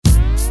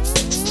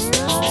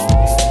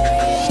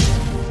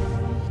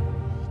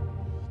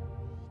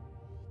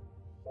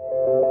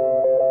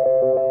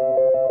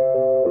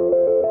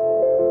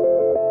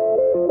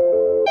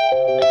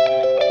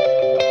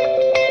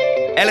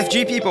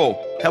FG people,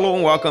 hello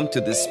and welcome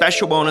to this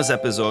special bonus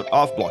episode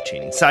of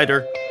Blockchain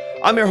Insider.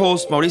 I'm your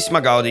host, Mauricio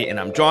Magaldi, and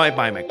I'm joined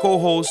by my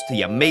co-host,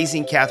 the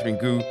amazing Catherine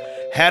Gu,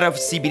 head of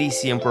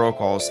CBDC and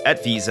protocols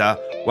at Visa.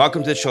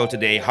 Welcome to the show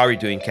today. How are you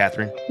doing,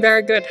 Catherine?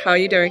 Very good. How are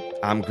you doing?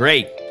 I'm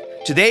great.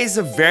 Today is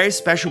a very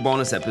special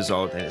bonus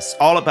episode, and it's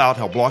all about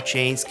how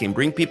blockchains can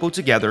bring people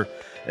together,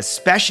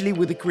 especially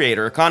with the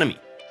creator economy.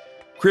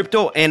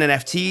 Crypto and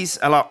NFTs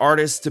allow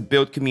artists to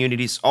build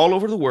communities all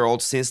over the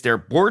world since they're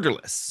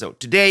borderless. So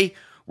today,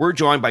 we're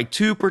joined by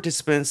two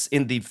participants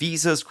in the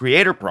Visa's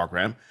Creator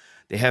Program.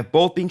 They have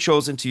both been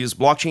chosen to use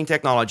blockchain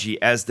technology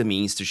as the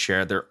means to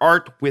share their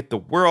art with the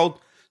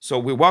world. So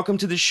we welcome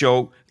to the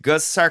show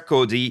Gus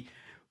Sarkodie,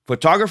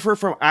 photographer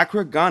from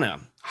Accra, Ghana.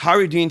 How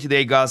are you doing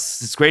today,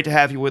 Gus? It's great to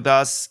have you with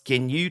us.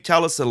 Can you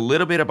tell us a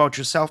little bit about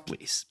yourself,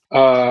 please?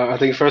 I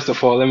think first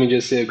of all, let me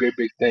just say a great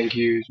big thank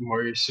you to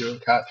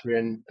Mauricio,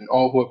 Catherine, and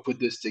all who have put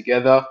this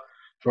together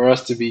for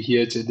us to be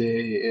here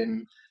today.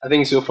 And I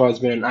think so far it's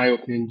been an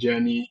eye-opening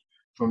journey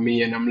for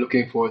me, and I'm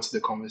looking forward to the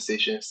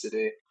conversations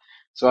today.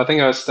 So I think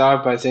I'll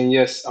start by saying,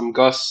 yes, I'm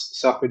Gus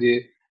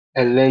Sarkodie,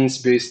 a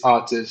lens-based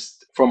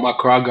artist from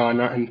Accra,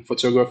 Ghana, and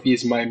photography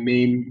is my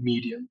main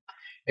medium.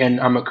 And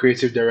I'm a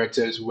creative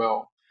director as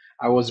well.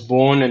 I was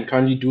born and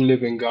currently do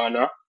live in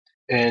Ghana,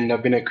 and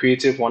I've been a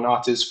creative one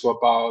artist for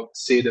about,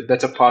 say, the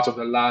better part of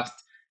the last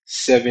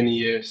 7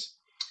 years.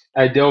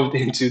 I delved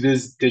into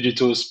this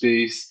digital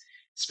space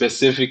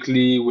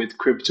specifically with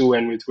crypto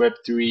and with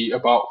Web3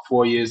 about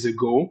 4 years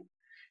ago,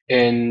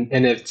 and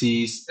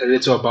NFTs a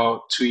little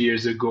about 2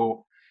 years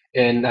ago.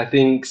 And I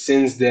think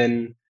since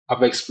then,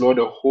 I've explored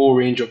a whole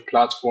range of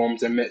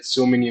platforms and met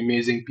so many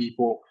amazing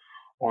people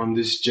on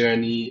this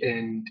journey.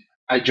 And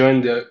I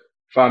joined the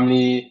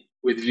family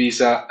with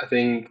Visa, I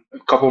think a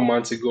couple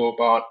months ago,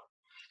 about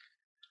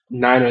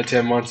 9 or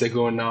 10 months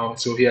ago now.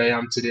 So here I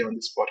am today on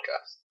this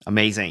podcast.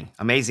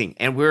 Amazing.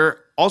 And we're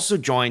also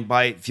joined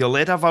by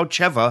Violeta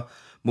Valcheva,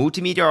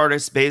 multimedia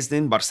artist based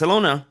in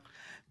Barcelona.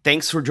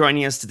 Thanks for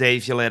joining us today,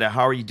 Violeta.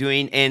 How are you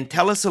doing? And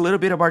tell us a little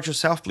bit about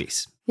yourself,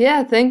 please.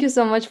 Yeah, thank you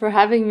so much for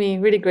having me.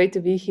 Really great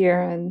to be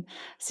here. And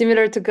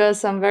similar to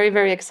Gus, I'm very,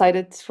 very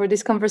excited for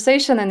this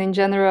conversation and in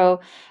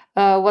general,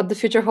 what the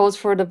future holds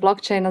for the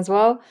blockchain as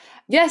well.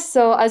 Yes,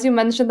 so as you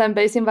mentioned, I'm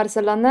based in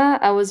Barcelona.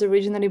 I was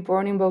originally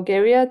born in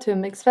Bulgaria to a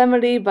mixed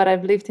family, but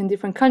I've lived in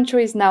different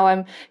countries. Now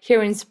I'm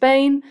here in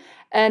Spain.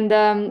 And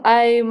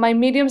my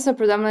mediums are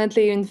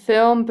predominantly in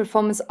film,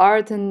 performance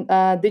art, and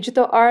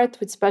digital art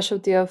with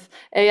specialty of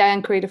AI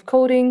and creative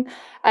coding.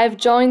 I've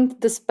joined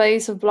the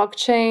space of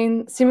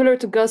blockchain similar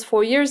to Gus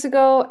 4 years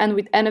ago, and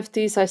with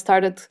NFTs, I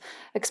started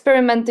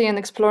experimenting and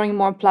exploring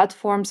more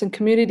platforms and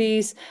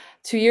communities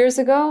 2 years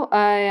ago.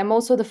 I am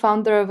also the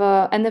founder of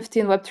a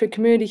NFT and Web3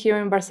 community here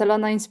in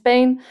Barcelona in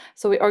Spain.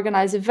 So we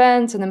organize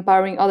events and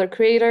empowering other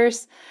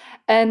creators.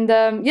 And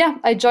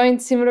I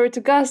joined similar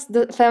to Gus.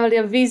 The family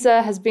of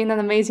Visa has been an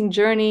amazing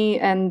journey.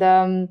 And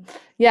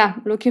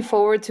looking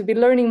forward to be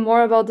learning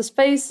more about the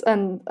space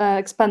and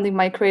expanding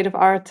my creative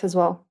art as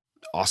well.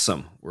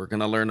 Awesome. We're going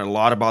to learn a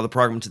lot about the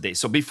program today.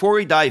 So before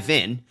we dive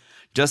in,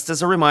 just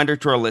as a reminder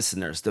to our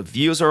listeners, the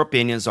views or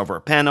opinions of our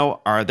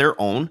panel are their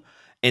own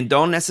and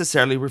don't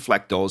necessarily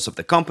reflect those of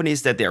the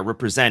companies that they are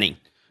representing.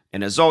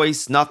 And as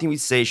always, nothing we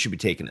say should be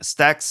taken as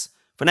tax,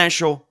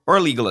 financial, or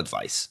legal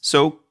advice.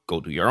 So go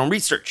do your own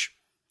research.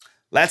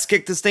 Let's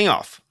kick this thing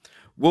off.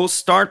 We'll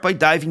start by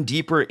diving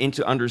deeper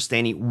into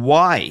understanding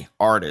why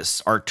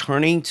artists are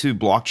turning to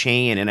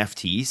blockchain and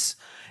NFTs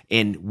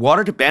and what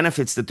are the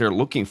benefits that they're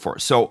looking for.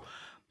 So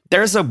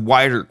there's a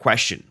wider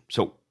question.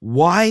 So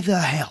why the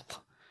hell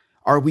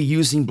are we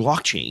using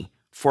blockchain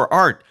for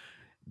art?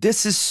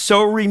 This is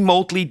so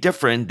remotely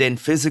different than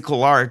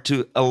physical art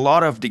to a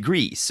lot of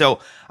degrees. So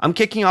I'm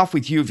kicking off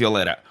with you,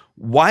 Violeta.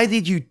 Why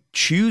did you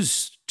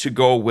choose to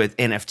go with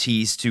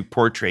NFTs to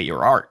portray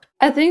your art?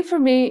 I think for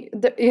me,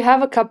 you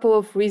have a couple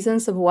of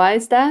reasons of why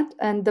is that.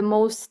 And the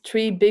most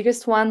three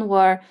biggest one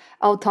were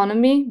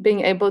autonomy,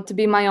 being able to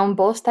be my own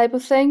boss type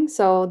of thing.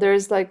 So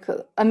there's like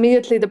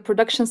immediately the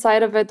production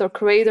side of it or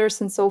creators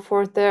and so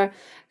forth there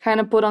kind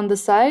of put on the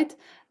side.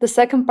 The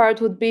second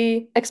part would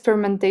be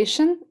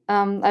experimentation.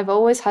 I've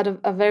always had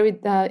a very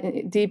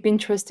deep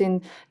interest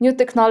in new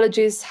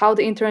technologies, how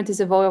the internet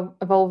is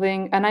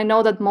evolving. And I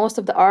know that most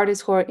of the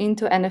artists who are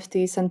into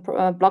NFTs and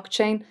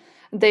blockchain,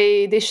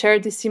 they share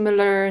this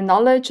similar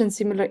knowledge and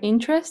similar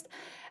interest.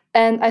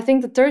 And I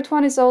think the third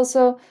one is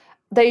also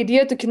the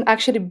idea to can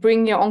actually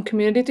bring your own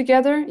community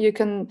together. You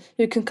can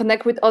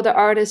connect with other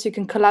artists, you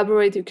can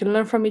collaborate, you can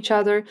learn from each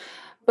other,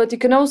 but you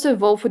can also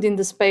evolve within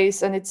the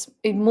space, and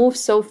it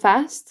moves so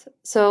fast.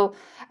 So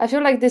I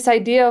feel like this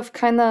idea of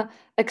kind of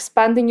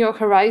expanding your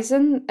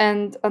horizon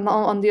and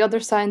on the other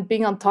side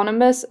being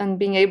autonomous and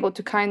being able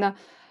to kind of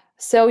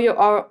sell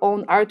your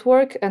own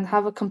artwork and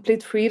have a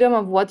complete freedom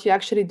of what you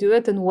actually do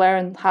it and where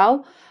and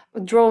how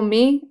draw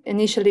me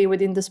initially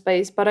within the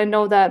space. But I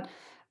know that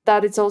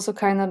it's also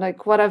kind of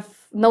like what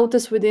I've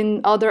noticed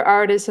within other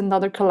artists and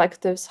other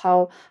collectives,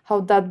 how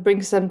that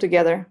brings them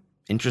together.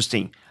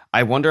 Interesting.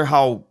 I wonder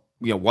how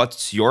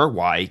what's your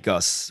why,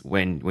 Gus,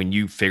 when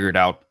you figured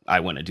out I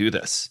want to do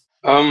this?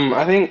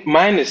 I think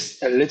mine is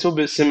a little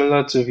bit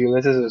similar to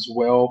Violetta's as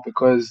well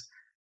because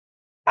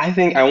I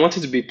think I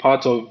wanted to be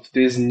part of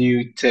this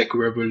new tech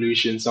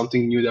revolution,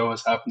 something new that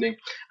was happening.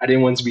 I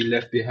didn't want to be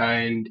left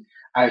behind.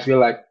 I feel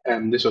like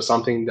this was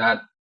something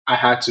that I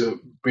had to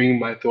bring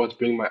my thoughts,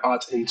 bring my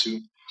art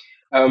into.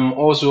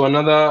 Also,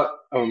 another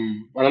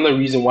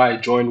reason why I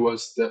joined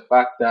was the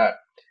fact that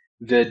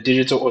the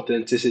digital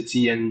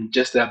authenticity and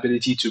just the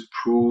ability to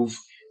prove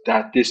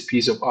that this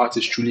piece of art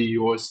is truly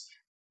yours.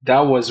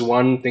 That was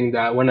one thing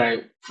that when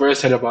I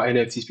first heard about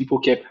NFTs, people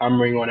kept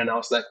hammering on, and I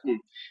was like,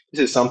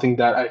 this is something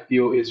that I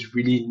feel is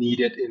really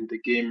needed in the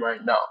game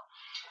right now.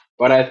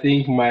 But I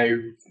think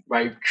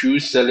my true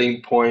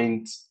selling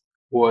point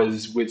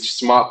was with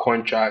smart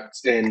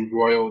contracts and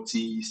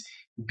royalties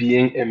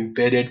being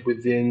embedded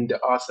within the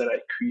art that I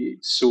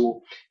create.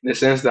 So in the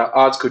sense that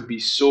art could be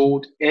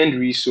sold and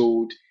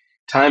resold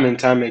time and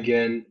time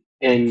again,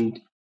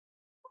 and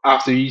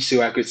after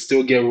resale, I could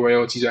still get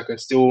royalties. I could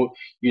still,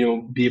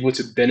 be able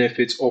to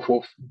benefit off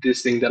of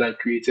this thing that I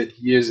created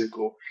years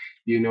ago.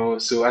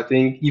 So I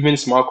think even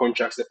smart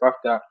contracts, the fact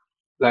that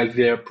like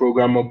they're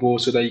programmable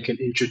so that you can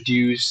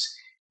introduce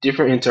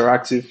different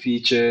interactive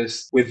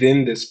features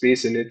within the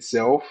space in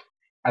itself.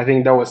 I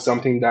think that was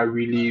something that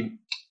really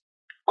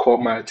caught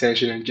my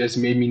attention and just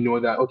made me know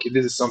that okay,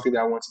 this is something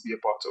that I want to be a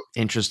part of.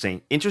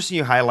 Interesting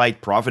you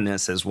highlight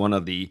provenance as one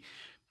of the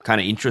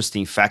kind of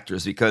interesting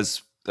factors,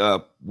 because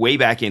way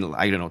back in,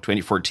 I don't know,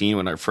 2014,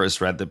 when I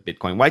first read the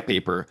Bitcoin white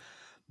paper,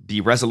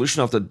 the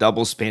resolution of the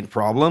double spend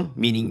problem,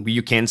 meaning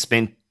you can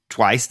spend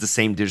twice the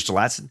same digital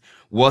asset,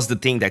 was the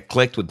thing that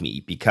clicked with me.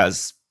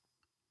 Because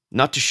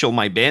not to shill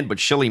my band, but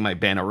shilling my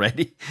band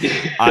already.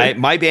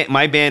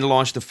 My band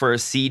launched the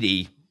first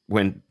CD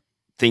when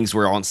things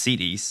were on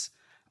CDs,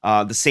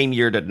 the same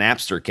year that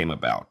Napster came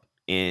about.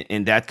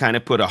 And that kind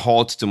of put a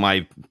halt to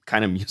my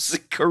kind of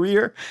music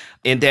career.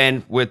 And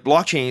then with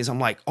blockchains, I'm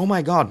like, oh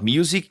my God,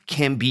 music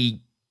can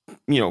be,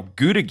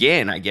 good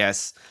again, I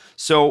guess.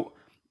 So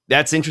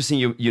that's interesting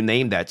you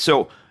named that.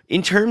 So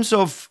in terms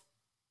of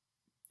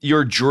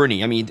your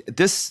journey, I mean,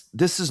 this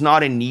is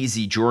not an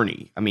easy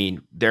journey. I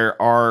mean,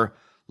 there are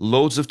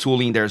loads of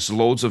tooling, there's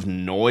loads of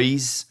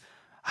noise.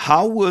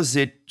 How was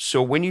it?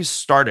 So when you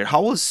started,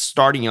 how was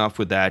starting off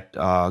with that,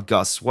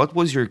 Gus? What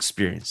was your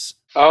experience?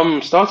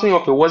 Starting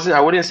off,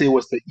 I wouldn't say it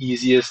was the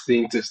easiest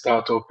thing to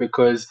start off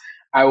because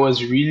I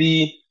was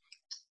really,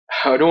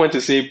 I don't want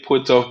to say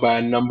put off by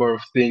a number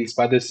of things,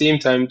 but at the same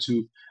time,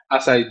 too,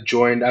 as I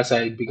joined, as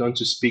I began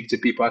to speak to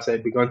people, as I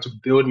began to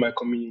build my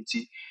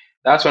community,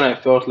 that's when I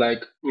felt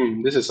like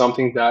this is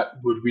something that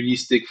would really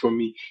stick for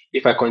me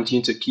if I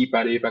continue to keep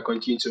at it, if I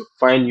continue to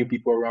find new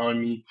people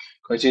around me,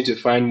 continue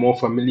to find more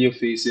familiar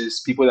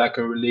faces, people that I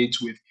can relate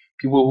with,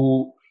 people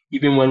who,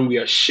 even when we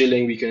are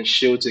shilling, we can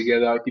shill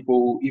together, people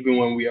who, even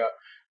when we are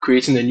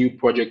creating a new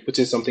project,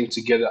 putting something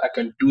together, I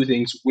can do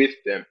things with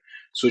them.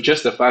 So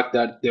just the fact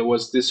that there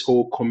was this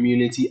whole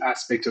community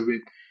aspect of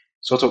it,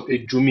 sort of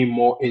it drew me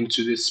more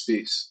into this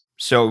space.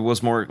 So it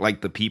was more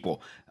like the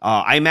people.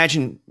 I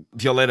imagine,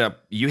 Violetta,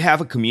 you have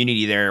a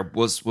community there.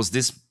 Was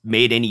this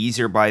made any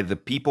easier by the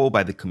people,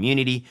 by the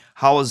community?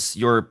 How was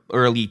your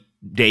early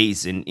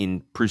days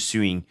in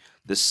pursuing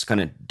this kind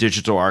of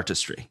digital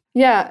artistry?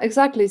 Yeah,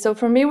 exactly. So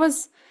for me, it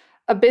was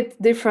a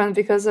bit different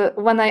because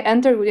when I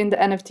entered within the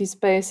NFT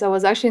space, I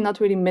was actually not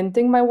really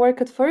minting my work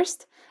at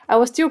first. I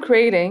was still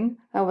creating.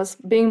 I was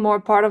being more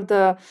part of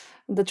the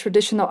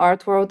traditional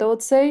art world, I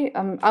would say.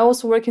 I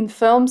also work in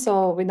film,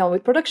 so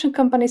with production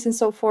companies and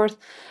so forth.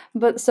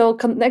 But so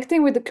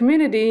connecting with the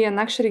community and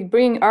actually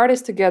bringing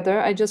artists together,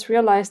 I just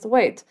realized,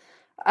 wait,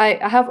 I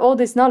have all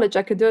this knowledge,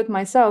 I could do it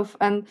myself.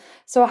 And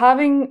so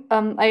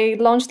I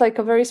launched like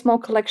a very small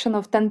collection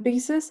of 10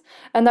 pieces,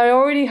 and I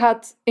already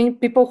had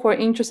people who are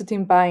interested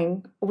in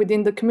buying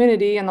within the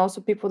community and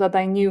also people that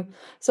I knew.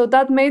 So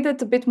that made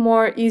it a bit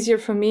more easier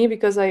for me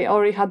because I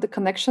already had the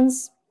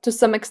connections to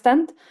some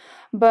extent.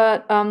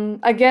 But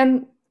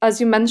again, as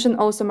you mentioned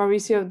also,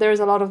 Mauricio, there's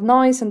a lot of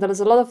noise and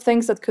there's a lot of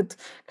things that could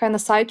kind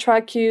of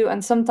sidetrack you.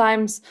 And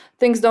sometimes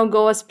things don't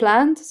go as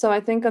planned. So I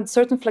think a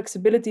certain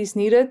flexibility is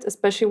needed,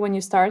 especially when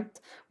you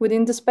start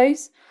within the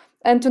space.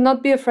 And to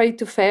not be afraid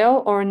to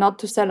fail or not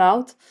to sell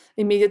out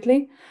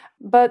immediately.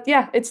 But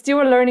yeah, it's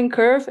still a learning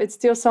curve. It's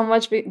still so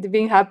much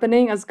being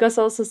happening. As Gus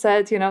also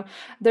said,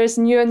 there's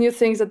new and new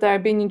things that are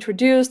being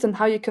introduced and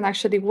how you can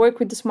actually work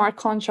with the smart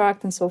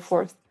contract and so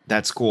forth.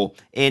 That's cool.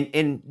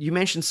 And you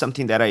mentioned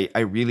something that I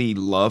really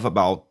love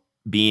about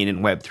being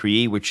in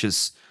Web3, which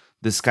is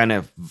this kind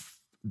of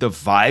the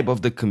vibe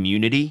of the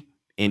community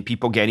and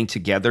people getting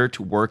together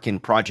to work in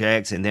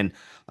projects and then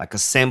like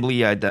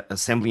assembling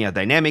a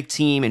dynamic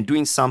team and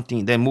doing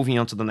something, then moving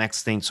on to the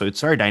next thing. So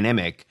it's very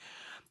dynamic.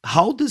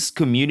 How does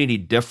community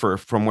differ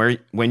from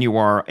when you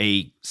are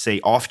a, say,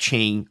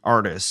 off-chain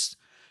artist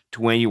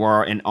to when you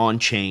are an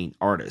on-chain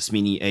artist,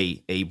 meaning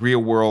a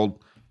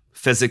real-world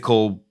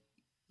physical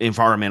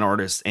environment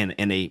artist and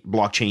a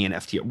blockchain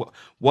NFT?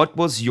 What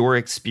was your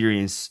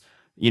experience,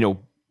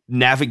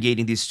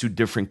 navigating these two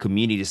different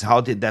communities.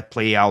 How did that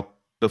play out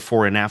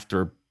before and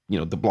after,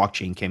 the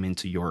blockchain came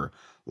into your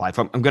life?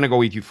 I'm going to go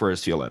with you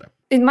first, Violetta.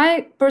 In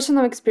my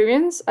personal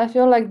experience, I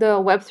feel like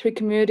the Web3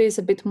 community is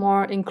a bit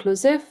more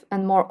inclusive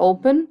and more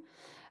open.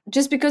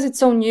 Just because it's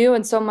so new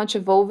and so much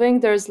evolving,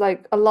 there's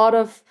like a lot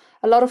of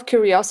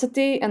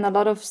curiosity and a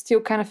lot of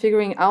still kind of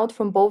figuring out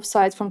from both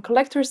sides, from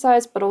collector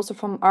sides, but also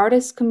from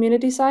artist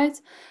community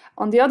sides.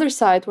 On the other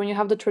side, when you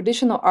have the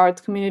traditional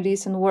art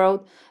communities and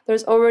world,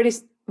 there's already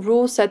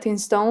rules set in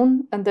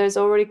stone, and there's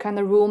already kind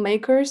of rule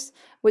makers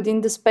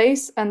within the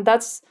space. And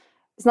it's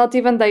not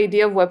even the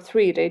idea of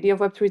Web3. The idea of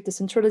Web3 is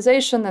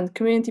decentralization and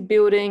community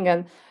building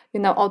and,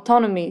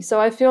 autonomy. So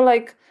I feel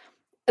like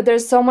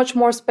there's so much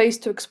more space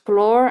to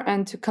explore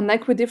and to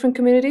connect with different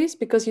communities,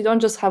 because you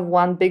don't just have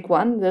one big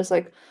one. There's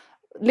like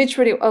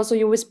literally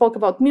also, we spoke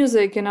about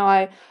music, you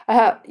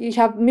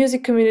have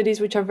music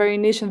communities which are very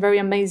niche and very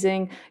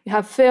amazing. You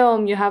have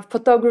film, you have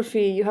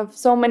photography, you have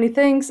so many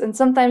things, and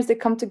sometimes they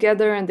come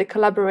together and they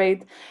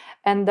collaborate.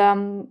 And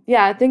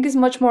I think it's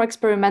much more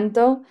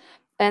experimental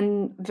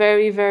and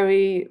very,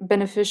 very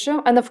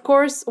beneficial. And of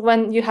course,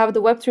 when you have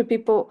the Web3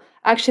 people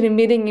actually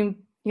meeting in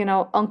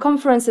on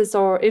conferences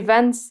or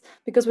events,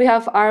 because we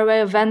have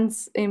ROA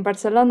events in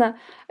Barcelona,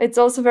 it's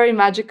also very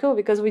magical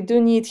because we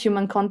do need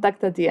human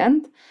contact at the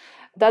end.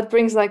 That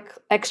brings like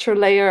extra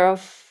layer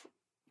of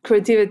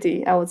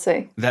creativity, I would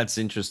say. That's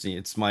interesting.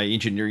 It's my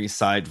engineering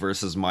side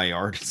versus my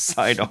art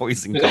side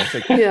always in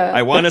conflict. Yeah.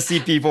 I want to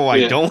see people.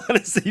 I don't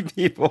want to see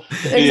people.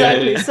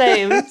 Exactly.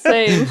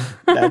 Same.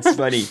 That's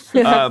funny.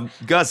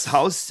 Gus,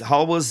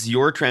 how was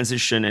your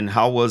transition, and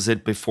how was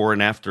it before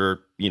and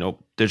after,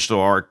 digital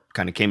art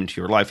kind of came into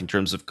your life in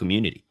terms of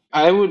community?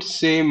 I would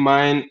say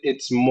mine,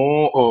 it's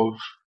more of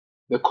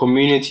the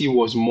community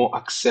was more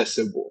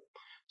accessible.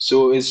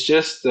 So it's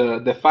just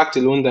the fact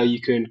alone that you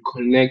can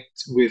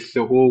connect with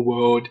the whole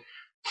world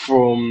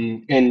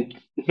and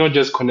not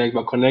just connect,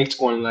 but connect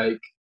on like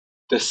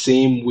the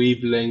same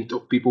wavelength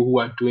of people who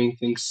are doing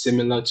things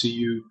similar to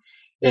you,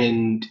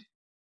 and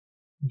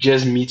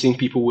just meeting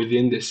people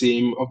within the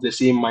same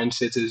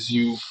mindset as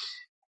you.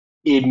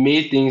 It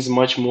made things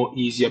much more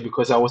easier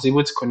because I was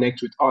able to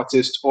connect with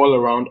artists all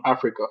around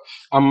Africa.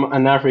 I'm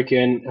an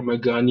African, I'm a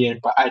Ghanaian,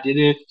 but I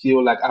didn't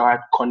feel like I had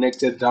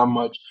connected that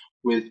much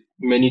with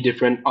many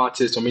different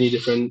artists or many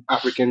different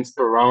Africans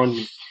around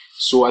me.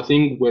 So I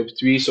think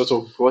Web3 sort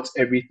of brought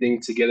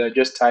everything together,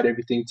 just tied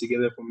everything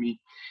together for me.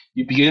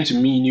 You begin to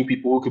meet new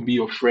people who could be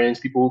your friends,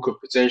 people who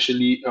could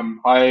potentially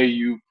hire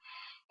you.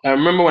 I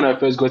remember when I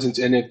first got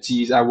into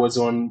NFTs, I was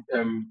on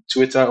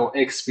Twitter or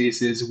X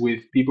Spaces with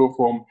people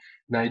from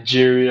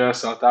Nigeria,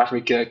 South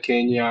Africa,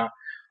 Kenya,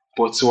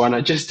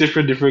 Botswana, just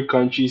different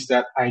countries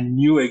that I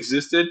knew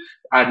existed.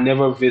 I'd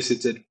never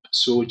visited.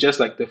 So just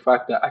like the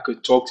fact that I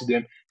could talk to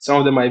them, some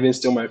of them are even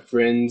still my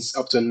friends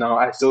up to now.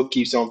 I still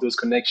keep some of those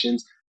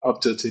connections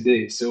up to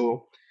today.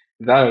 So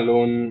that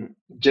alone,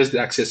 just the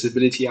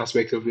accessibility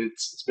aspect of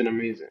it's been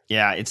amazing.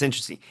 Yeah, it's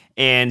interesting.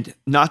 And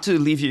not to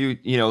leave you,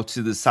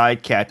 to the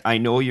side, Kat, I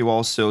know you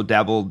also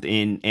dabbled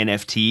in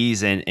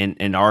NFTs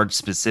and art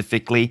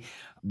specifically,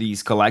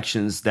 these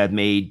collections that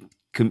made,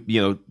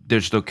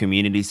 digital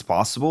communities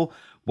possible.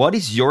 What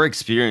is your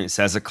experience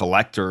as a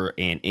collector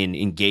in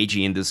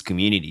engaging in these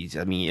communities?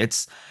 I mean,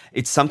 it's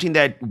something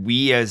that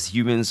we as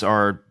humans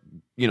are,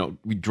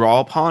 we draw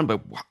upon,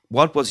 but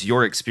what was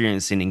your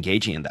experience in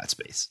engaging in that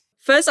space?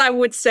 First, I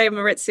would say,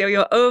 Maurizio,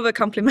 you're over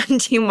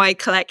complimenting my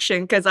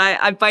collection, because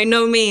I by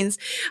no means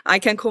I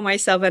can call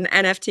myself an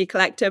NFT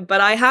collector,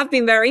 but I have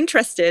been very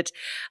interested,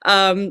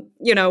 when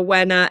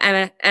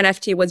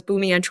NFT was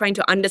booming and trying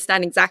to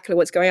understand exactly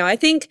what's going on. I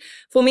think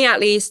for me, at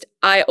least,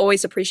 I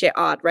always appreciate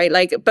art,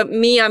 right? But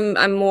me,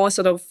 I'm more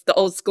sort of the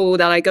old school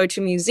that I go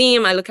to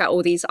museum, I look at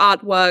all these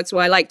artworks,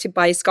 where I like to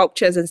buy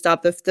sculptures and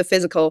stuff, the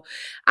physical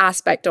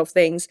aspect of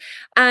things.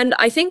 And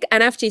I think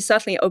NFT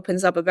certainly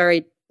opens up a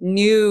very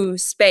new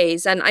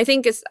space. And I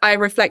think I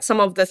reflect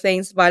some of the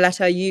things,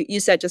 Violetta, you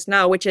said just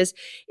now, which is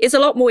it's a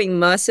lot more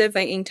immersive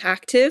and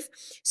interactive.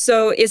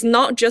 So it's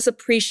not just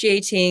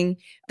appreciating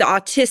the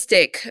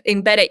artistic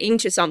embedded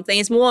into something.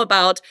 It's more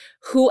about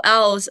who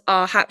else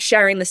are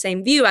sharing the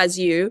same view as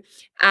you,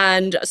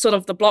 and sort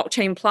of the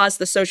blockchain plus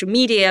the social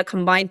media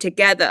combined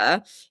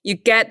together. You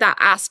get that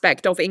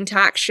aspect of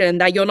interaction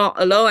that you're not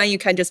alone and you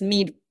can just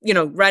meet,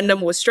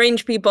 random or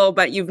strange people,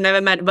 but you've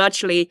never met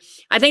virtually.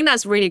 I think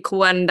that's really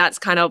cool. And that's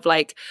kind of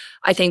like,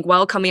 I think,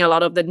 welcoming a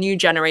lot of the new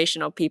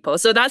generation of people.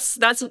 So that's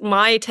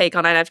my take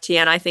on NFT.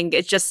 And I think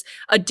it's just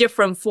a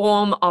different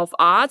form of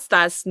art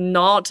that's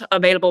not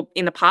available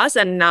in the past.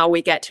 And now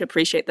we get to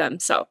appreciate them.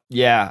 So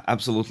yeah,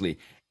 absolutely.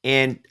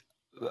 And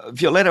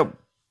Violetta,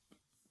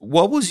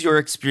 what was your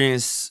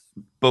experience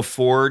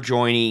before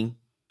joining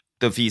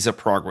the Visa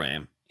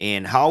program,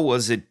 and how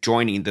was it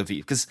joining the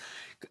Visa? Because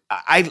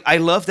I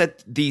love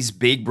that these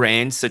big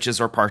brands, such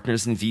as our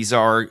partners in Visa,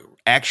 are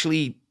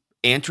actually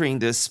entering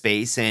this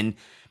space and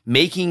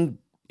making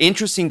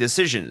interesting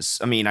decisions.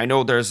 I mean, I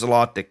know there's a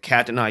lot that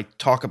Kat and I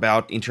talk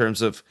about in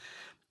terms of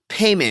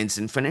payments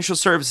and financial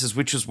services,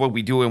 which is what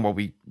we do and what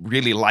we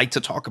really like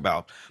to talk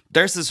about,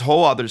 there's this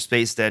whole other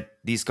space that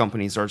these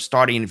companies are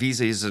starting.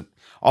 Visa is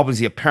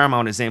obviously a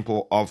paramount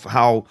example of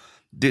how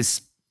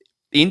this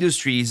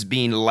industry is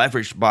being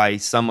leveraged by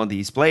some of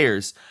these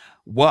players.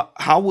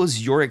 How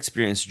was your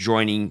experience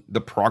joining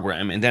the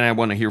program? And then I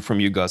want to hear from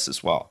you, Gus,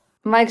 as well.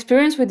 My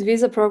experience with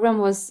Visa program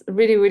was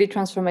really, really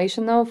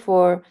transformational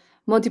for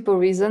multiple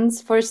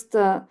reasons. First,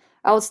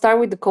 I would start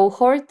with the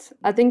cohort.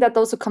 I think that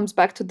also comes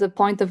back to the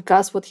point of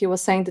Gus, what he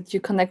was saying, that you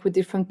connect with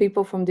different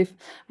people from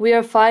we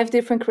are 5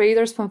 different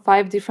creators from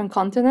 5 different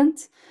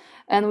continents.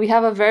 And we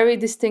have a very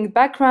distinct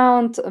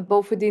background,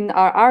 both within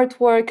our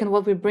artwork and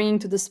what we're bringing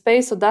to the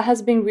space. So that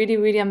has been really,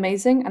 really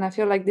amazing. And I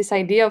feel like this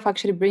idea of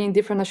actually bringing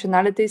different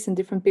nationalities and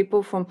different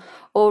people from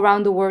all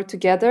around the world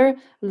together,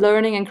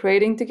 learning and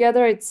creating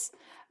together, it's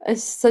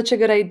such a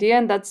good idea.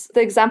 And that's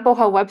the example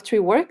how Web3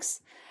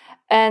 works.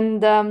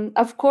 And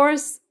of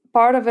course,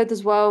 part of it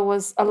as well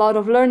was a lot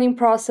of learning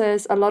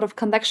process, a lot of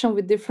connection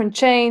with different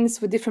chains,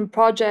 with different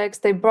projects.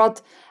 They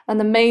brought an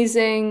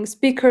amazing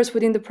speakers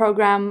within the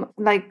program,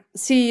 like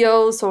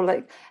CEOs or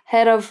like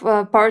head of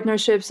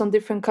partnerships on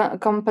different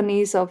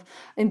companies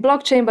in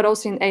blockchain, but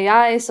also in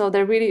AI. So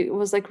there really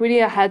was really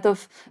ahead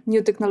of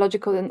new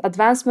technological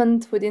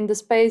advancement within the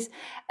space.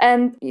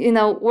 And,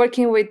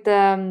 working with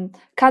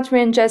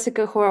Catherine and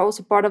Jessica, who are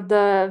also part of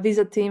the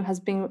Visa team, has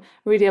been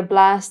really a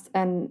blast.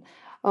 And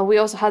we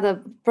also had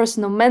a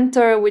personal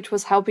mentor, which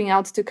was helping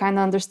out to kind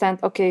of understand,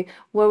 okay,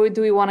 where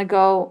do we want to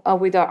go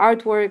with our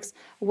artworks?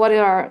 What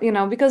are,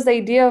 because the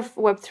idea of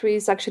Web3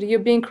 is actually you're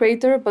being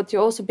creator, but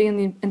you're also being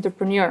an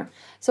entrepreneur.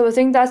 So I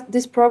think that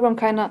this program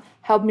kind of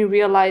helped me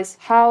realize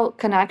how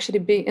can I actually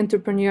be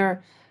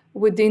entrepreneur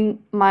within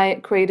my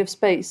creative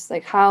space,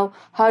 like how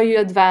you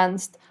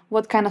advanced,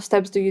 what kind of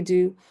steps do you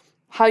do,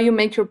 how you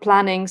make your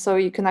planning so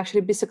you can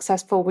actually be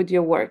successful with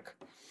your work.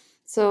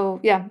 So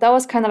yeah, that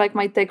was kind of like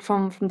my take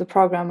from the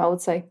program, I would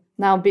say,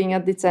 now being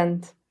at its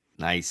end.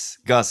 Nice.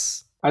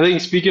 Gus? I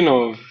think speaking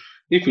of,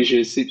 if we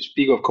should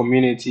speak of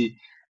community,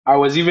 I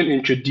was even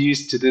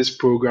introduced to this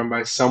program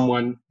by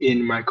someone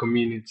in my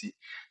community.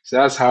 So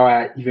that's how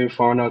I even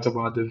found out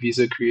about the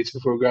Visa Creator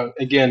Program.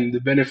 Again,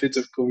 the benefits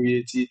of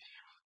community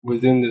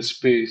within the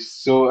space.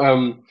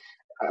 So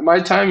my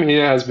time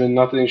here has been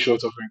nothing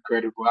short of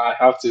incredible. I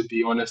have to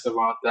be honest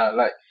about that.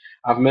 Like,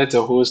 I've met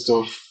a host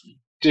of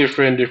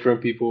different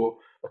people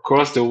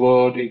across the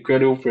world,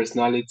 incredible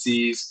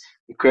personalities,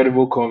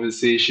 incredible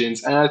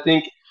conversations. And I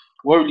think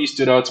what really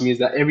stood out to me is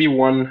that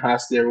everyone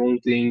has their own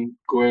thing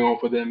going on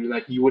for them.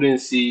 Like, you wouldn't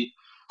see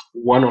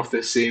one of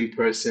the same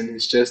person.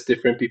 It's just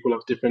different people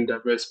of different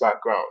diverse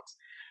backgrounds.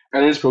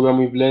 And in this program,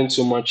 we've learned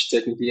so much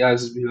technically,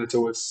 as Violetta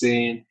was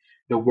saying,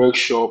 the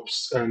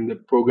workshops and the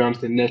programs,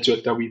 the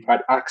network that we've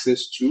had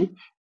access to.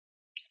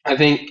 I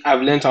think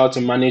I've learned how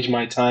to manage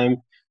my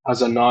time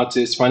as an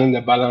artist, finding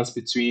the balance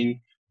between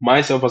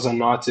myself as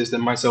an artist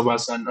and myself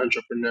as an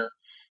entrepreneur.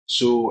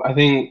 So I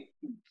think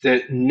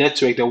the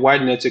network, the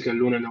wide network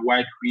alone, and the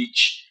wide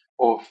reach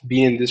of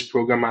being in this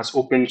program has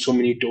opened so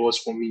many doors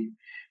for me.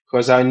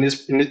 Because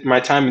my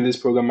time in this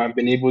program, I've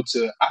been able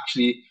to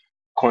actually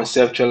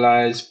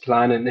conceptualize,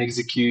 plan, and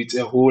execute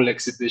a whole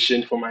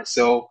exhibition for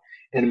myself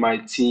and my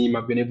team.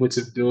 I've been able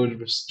to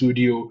build a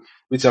studio,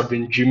 which I've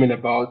been dreaming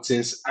about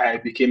since I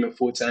became a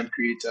full-time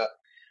creator.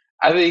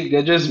 I think there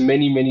are just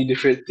many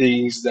different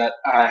things that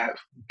I have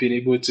been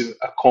able to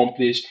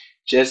accomplish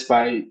just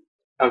by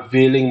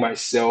availing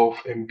myself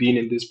and being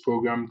in this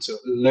program to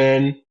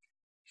learn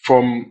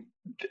from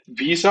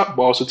Visa,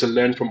 but also to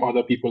learn from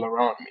other people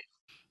around me.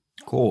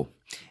 Cool.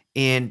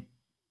 And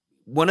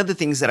one of the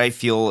things that I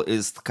feel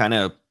is kind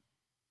of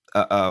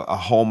a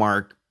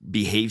hallmark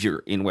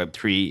behavior in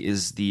Web3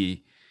 is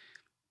the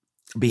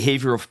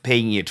behavior of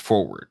paying it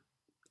forward.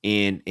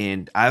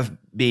 And I've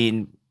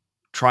been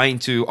trying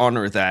to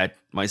honor that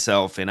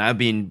myself, and I've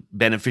been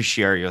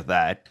beneficiary of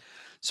that.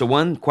 So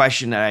one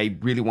question that I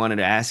really wanted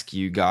to ask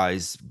you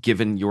guys,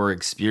 given your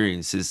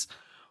experience, is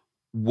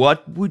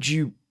what would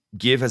you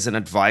give as an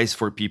advice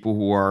for people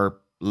who are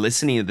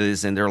listening to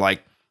this and they're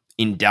like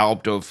in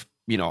doubt of,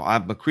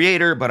 I'm a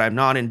creator, but I'm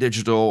not in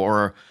digital,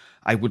 or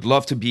I would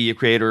love to be a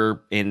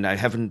creator and I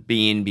haven't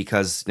been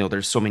because,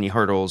 there's so many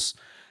hurdles.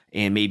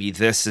 And maybe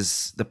this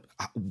is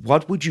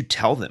what would you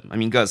tell them? I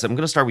mean, Gus, I'm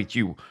going to start with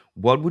you.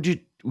 What would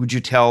you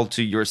tell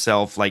to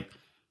yourself like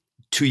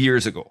 2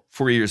 years ago,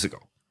 4 years ago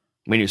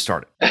when you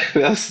started?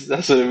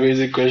 That's an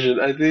amazing question.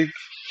 I think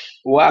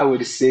what I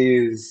would say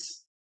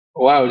is,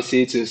 what I would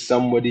say to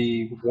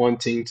somebody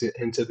wanting to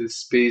enter this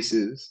space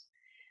is,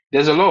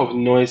 there's a lot of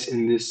noise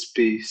in this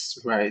space,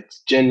 right?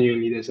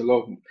 Genuinely, there's a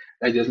lot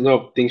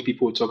of things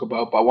people will talk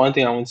about. But one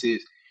thing I want to say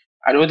is,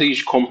 I don't think you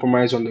should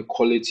compromise on the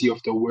quality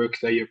of the work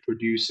that you're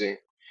producing.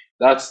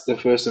 That's the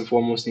first and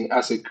foremost thing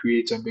as a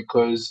creator,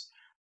 because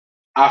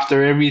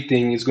after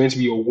everything, it's going to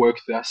be your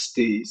work that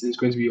stays. It's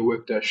going to be your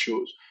work that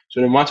shows.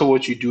 So no matter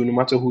what you do, no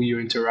matter who you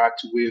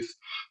interact with,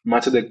 no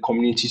matter the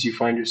communities you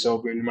find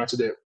yourself in, no matter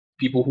the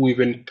people who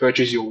even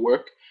purchase your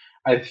work,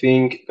 I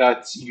think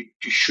that you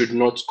should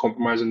not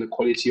compromise on the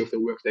quality of the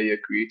work that you're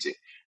creating.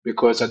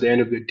 because at the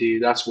end of the day,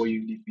 that's what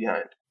you leave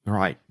behind. All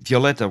right,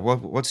 Violetta,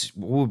 what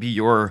would be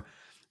your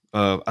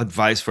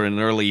advice for an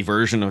early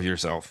version of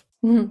yourself?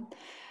 Mhm.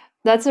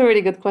 That's a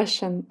really good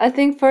question. I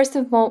think first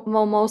and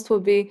foremost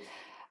would be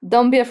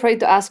don't be afraid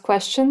to ask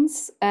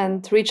questions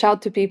and reach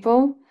out to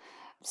people.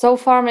 So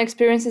far, my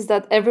experience is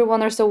that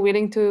everyone are so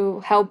willing to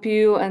help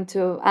you and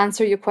to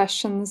answer your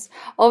questions.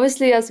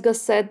 Obviously, as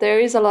Gus said, there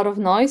is a lot of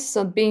noise,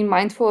 so being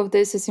mindful of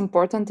this is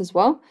important as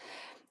well.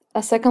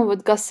 A second,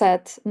 what Gus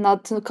said,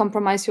 not to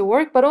compromise your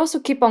work, but also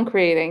keep on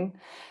creating.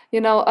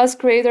 Us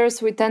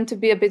creators, we tend to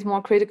be a bit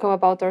more critical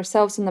about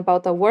ourselves and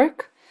about our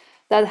work.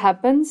 That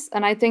happens.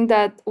 And I think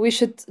that we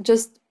should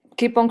just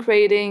keep on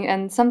creating.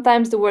 And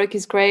sometimes the work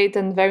is great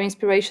and very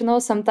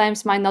inspirational,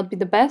 sometimes might not be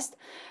the best.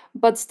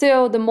 But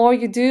still, the more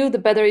you do, the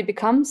better it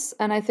becomes.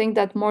 And I think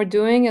that more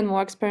doing and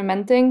more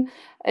experimenting,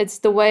 it's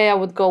the way I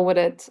would go with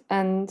it.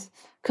 And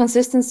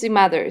consistency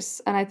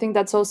matters. And I think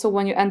that's also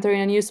when you enter in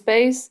a new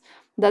space,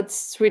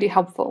 that's really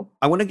helpful.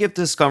 I want to give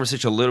this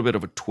conversation a little bit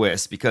of a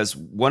twist, because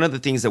one of the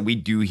things that we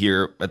do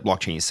here at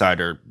Blockchain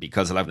Insider,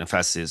 because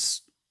 11FS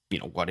is,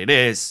 what it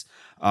is,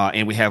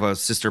 and we have a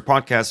sister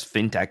podcast,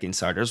 FinTech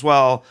Insider, as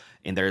well,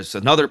 and there's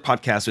another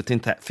podcast with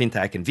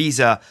FinTech and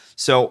Visa.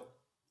 So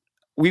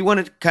we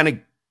want to kind of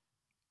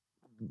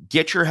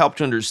get your help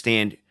to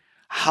understand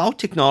how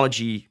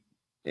technology,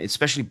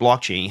 especially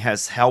blockchain,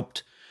 has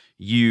helped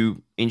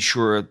you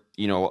ensure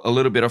a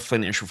little bit of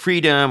financial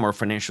freedom or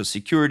financial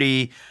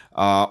security,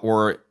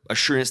 or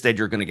assurance that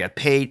you're going to get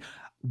paid.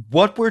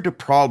 What were the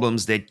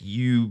problems that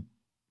you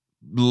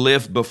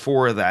lived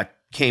before that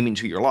came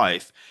into your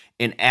life,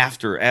 and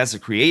after, as a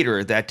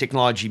creator, that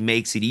technology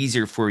makes it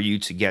easier for you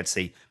to get,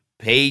 say,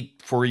 paid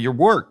for your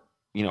work?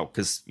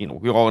 Because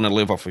we all want to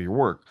live off of your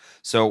work.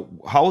 So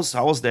how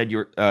was that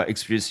your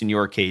experience in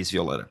your case,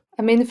 Violetta?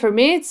 I mean, for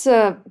me, it's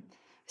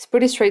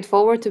pretty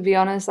straightforward, to be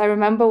honest. I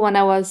remember when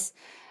that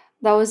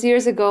was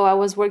years ago, I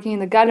was working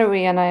in a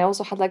gallery, and I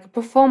also had like a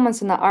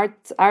performance and an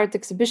art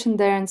exhibition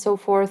there and so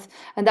forth.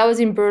 And that was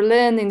in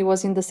Berlin, and it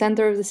was in the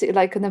center of the city,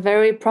 like in a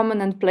very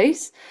prominent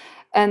place.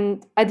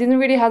 And I didn't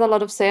really have a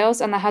lot of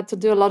sales, and I had to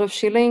do a lot of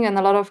shilling and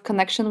a lot of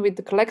connection with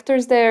the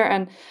collectors there.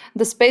 And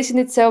the space in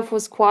itself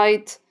was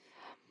quite,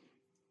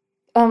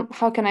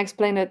 how can I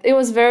explain it? It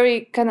was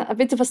very kind of a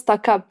bit of a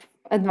stuck up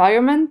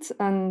environment,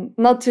 and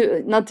not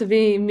to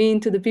be mean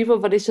to the people,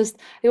 but it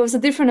was a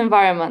different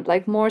environment,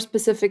 like more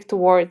specific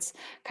towards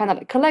kind of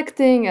like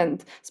collecting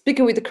and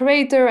speaking with the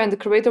creator, and the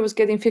creator was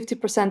getting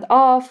 50%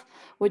 off,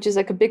 which is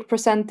like a big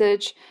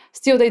percentage.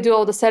 Still, they do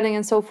all the selling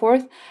and so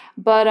forth.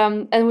 But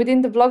and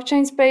within the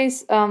blockchain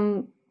space,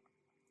 I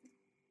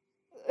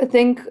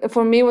think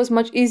for me it was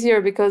much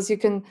easier because you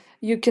can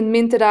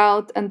mint it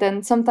out, and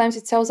then sometimes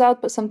it sells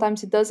out, but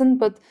sometimes it doesn't.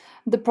 But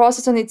the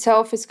process in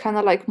itself is kind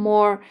of like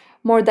more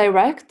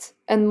direct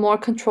and more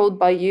controlled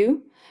by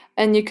you,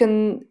 and you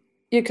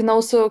can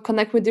also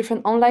connect with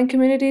different online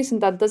communities,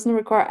 and that doesn't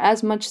require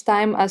as much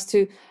time as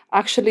to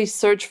actually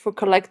search for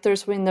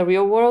collectors in the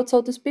real world,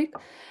 so to speak.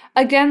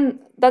 Again,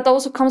 that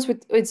also comes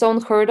with its own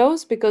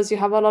hurdles because you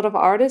have a lot of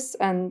artists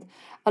and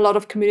a lot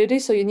of community,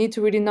 so you need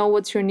to really know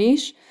what's your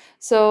niche.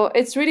 So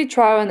it's really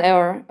trial and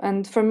error.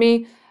 And for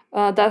me,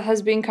 that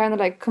has been kind of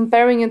like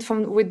comparing it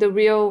with the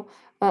real,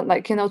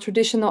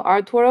 traditional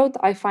art world.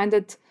 I find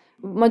it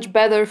much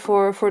better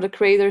for the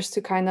creators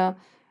to kind of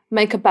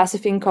make a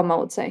passive income, I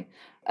would say.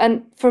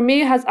 And for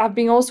me, I've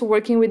been also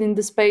working within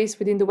the space,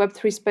 within the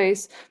Web3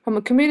 space, from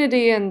a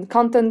community and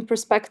content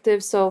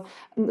perspective. So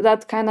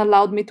that kind of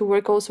allowed me to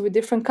work also with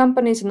different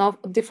companies and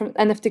different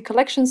NFT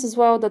collections as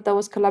well that I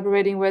was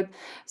collaborating with.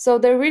 So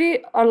there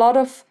really are a lot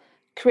of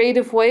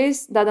creative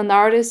ways that an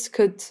artist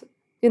could,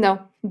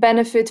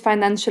 benefit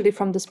financially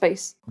from the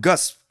space.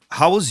 Gus,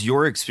 how was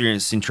your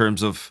experience in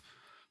terms of,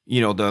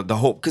 the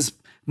whole, because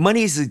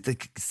money is a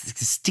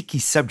sticky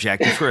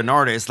subject if you're an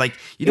artist. Like,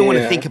 you don't want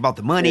to think about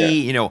the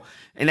money, and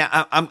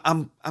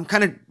I'm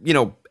kind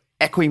of,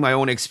 echoing my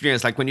own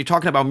experience. Like when you're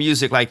talking about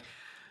music, like,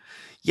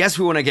 yes,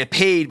 we want to get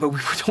paid, but we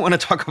don't want to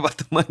talk about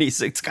the money.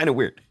 So it's kind of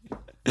weird.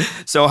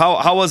 So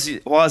how was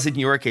it in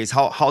your case?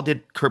 How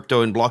did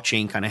crypto and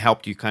blockchain kind of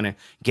help you kind of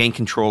gain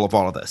control of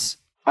all of this?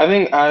 I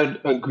think I'd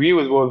agree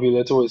with what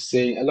Violetta was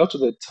saying. A lot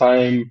of the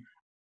time,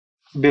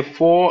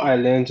 before I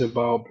learned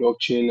about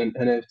blockchain and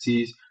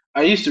NFTs,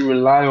 I used to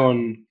rely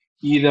on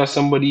either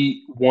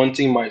somebody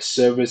wanting my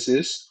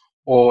services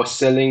or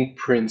selling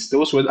prints.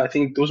 I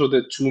think those were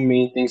the two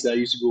main things that I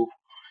used to go.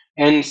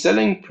 And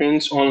selling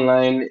prints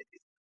online,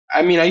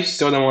 I mean, I used to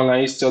sell them online.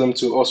 I used to sell them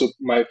to also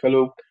my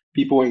fellow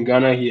people in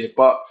Ghana here.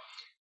 But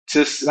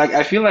just like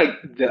I feel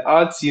like the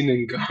art scene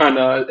in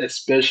Ghana,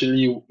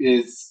 especially,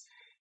 is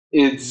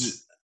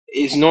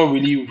is not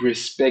really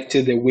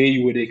respected the way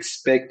you would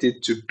expect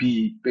it to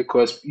be,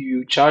 because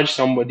you charge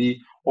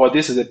somebody, or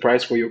this is the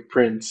price for your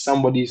print.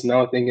 Somebody is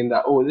now thinking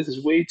that, oh, this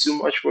is way too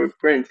much for a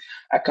print.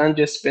 I can't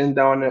just spend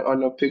that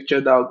on a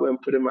picture that I'll go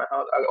and put in my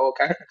house, or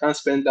I can't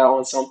spend that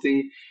on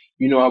something,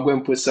 I'll go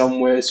and put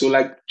somewhere. So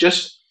like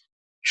just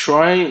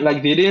trying,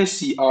 like they didn't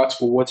see art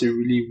for what it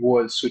really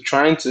was. So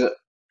trying to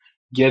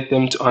get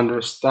them to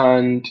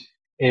understand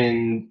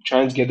and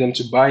trying to get them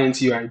to buy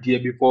into your idea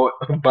before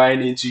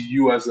buying into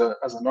you as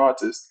an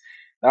artist.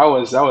 That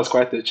was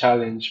quite the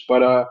challenge.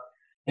 But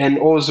and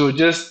also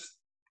just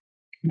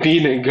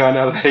being in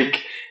Ghana,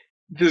 like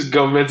this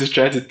government is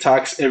trying to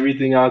tax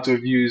everything out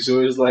of you. So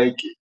it's like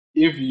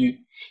if you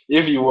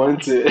if you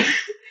want to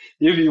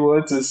if you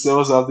want to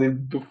sell something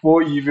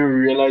before you even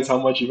realize how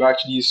much you've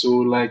actually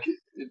sold, like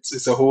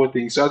it's a whole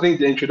thing. So I think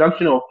the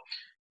introduction of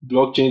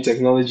blockchain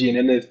technology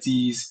and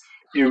NFTs,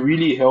 it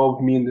really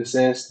helped me in the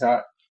sense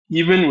that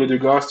even with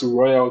regards to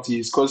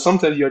royalties, because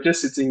sometimes you're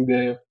just sitting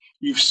there,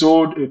 you've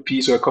sold a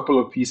piece or a couple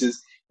of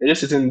pieces, you're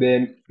just sitting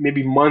there,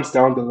 maybe months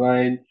down the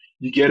line,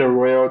 you get a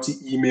royalty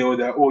email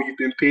that, oh, you've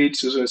been paid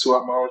so and so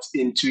amount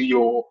into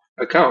your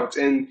account.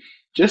 And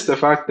just the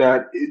fact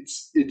that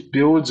it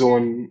builds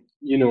on,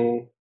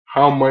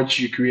 how much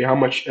you create, how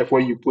much effort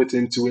you put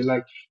into it.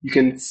 Like you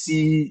can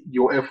see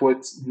your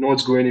effort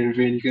not going in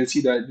vain. You can see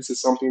that this is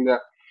something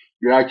that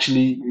you're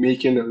actually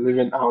making a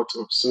living out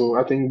of. So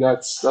I think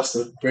that's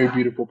a very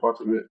beautiful part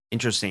of it.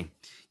 Interesting.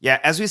 Yeah,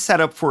 as we set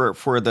up for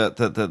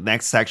the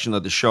next section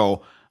of the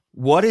show,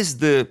 what is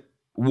the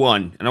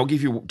one, and I'll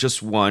give you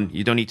just one,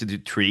 you don't need to do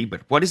three,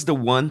 but what is the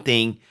one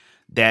thing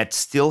that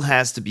still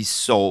has to be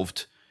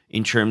solved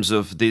in terms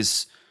of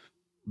this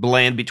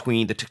blend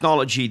between the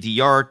technology, the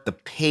art, the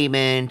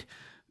payment,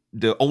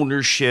 the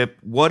ownership?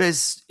 What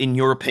is, in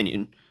your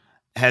opinion,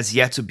 has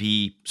yet to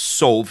be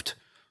solved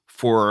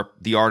for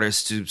the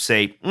artist to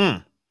say,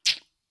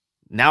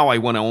 now I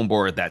want to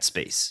onboard that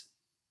space?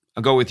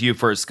 I'll go with you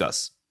first,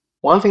 Gus.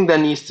 One thing that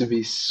needs to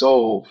be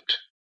solved,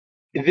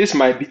 this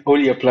might be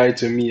only apply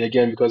to me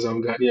again because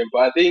I'm Ghanaian, but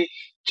I think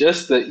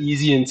just the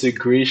easy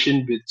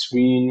integration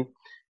between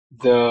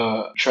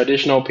the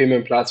traditional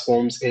payment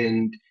platforms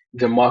and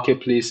the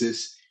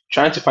marketplaces,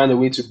 trying to find a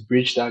way to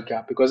bridge that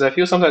gap. Because I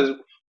feel sometimes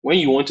when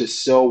you want to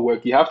sell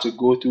work, you have to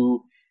go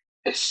through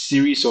a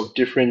series of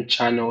different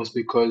channels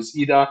because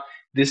either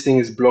this thing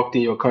is blocked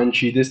in your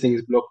country, this thing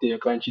is blocked in your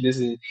country, this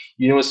is,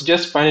 so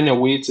just finding a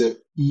way to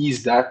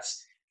ease that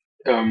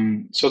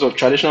sort of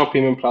traditional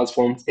payment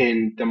platforms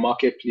in the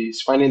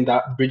marketplace, finding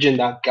that, bridging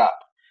that gap.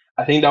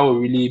 I think that will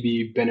really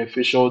be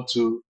beneficial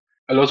to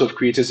a lot of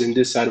creators in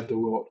this side of the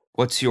world.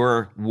 What's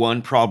your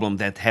one problem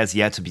that has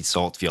yet to be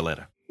solved,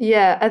 Violeta?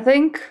 Yeah, I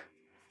think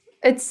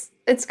it's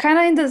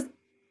kind of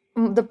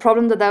in the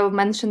problem that I will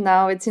mention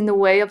now. It's in the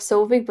way of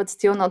solving, but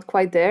still not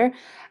quite there.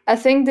 I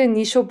think the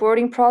initial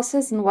boarding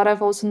process, and what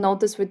I've also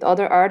noticed with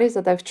other artists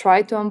that I've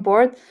tried to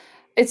onboard,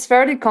 it's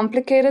fairly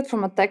complicated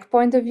from a tech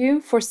point of view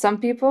for some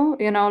people.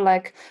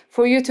 Like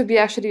for you to be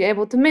actually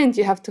able to mint,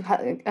 you have to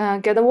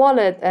get a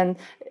wallet. And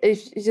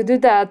if you do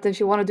that,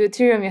 if you want to do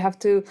Ethereum, you have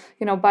to,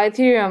 buy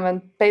Ethereum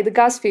and pay the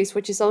gas fees,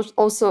 which is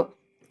also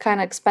kind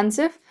of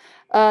expensive.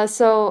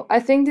 So I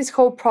think this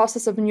whole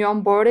process of new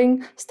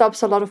onboarding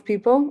stops a lot of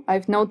people.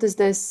 I've noticed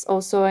this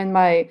also in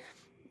my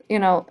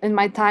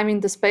time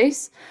in the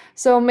space.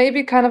 So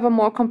maybe kind of a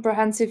more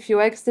comprehensive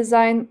UX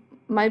design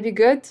might be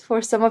good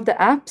for some of the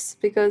apps,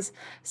 because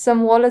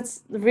some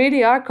wallets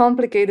really are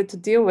complicated to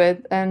deal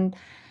with. And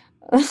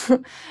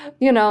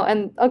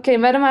and okay,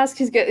 MetaMask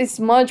is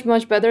much,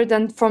 much better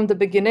than from the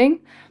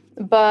beginning,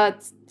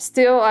 but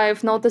still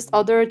I've noticed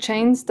other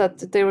chains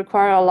that they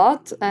require a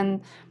lot,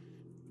 and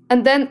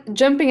then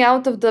jumping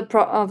out of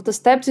the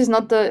steps is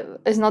not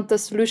the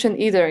solution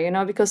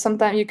either, because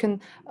sometimes you can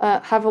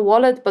have a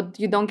wallet but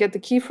you don't get the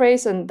key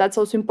phrase, and that's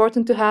also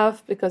important to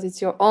have because it's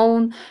your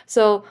own.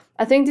 So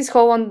I think this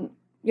whole one,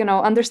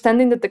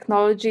 understanding the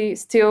technology,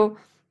 still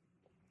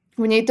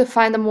we need to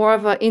find a more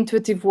of an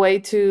intuitive way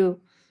to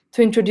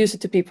introduce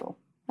it to people.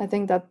 I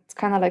think that's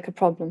kind of like a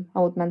problem I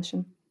would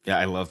mention. Yeah,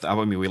 I love that.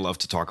 I mean, we love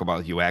to talk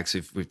about UX.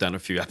 We've done a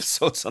few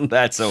episodes on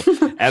that, so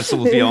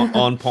absolutely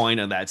on point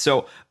on that.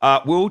 So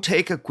we'll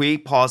take a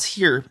quick pause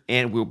here,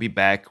 and we'll be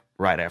back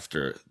right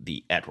after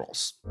the ad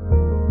rolls.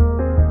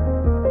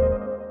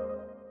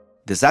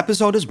 This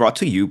episode is brought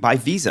to you by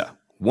Visa,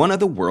 one of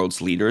the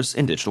world's leaders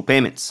in digital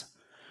payments.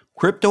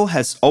 Crypto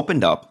has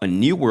opened up a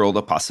new world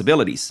of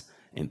possibilities,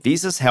 and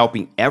Visa's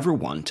helping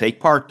everyone take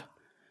part.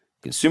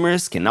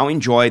 Consumers can now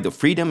enjoy the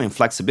freedom and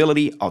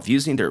flexibility of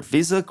using their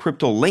Visa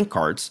Crypto Link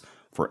cards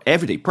for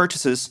everyday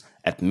purchases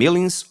at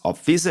millions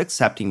of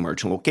Visa-accepting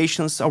merchant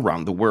locations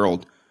around the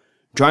world.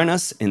 Join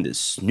us in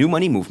this new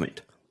money movement.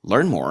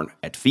 Learn more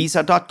at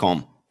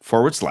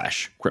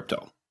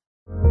visa.com/crypto.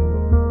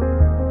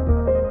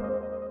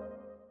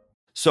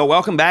 So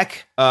welcome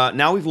back.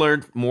 Now we've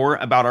learned more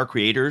about our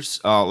creators.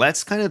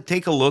 Let's kind of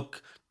take a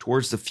look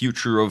towards the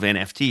future of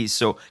NFTs.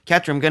 So,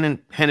 Catherine, I'm going to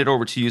hand it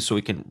over to you so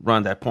we can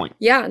run that point.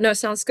 Yeah, no,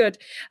 sounds good.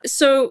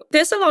 So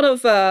there's a lot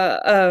of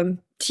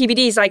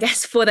TBDs, I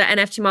guess, for the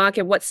NFT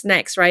market. What's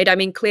next, right? I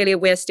mean, clearly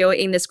we're still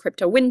in this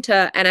crypto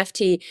winter.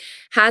 NFT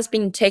has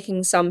been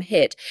taking some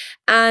hit.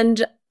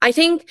 And I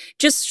think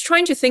just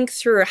trying to think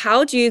through,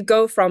 how do you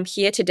go from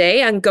here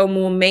today and go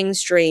more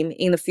mainstream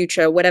in the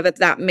future, whatever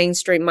that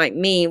mainstream might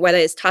mean, whether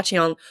it's touching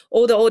on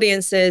all the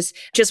audiences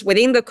just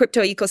within the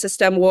crypto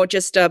ecosystem or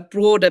just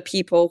broader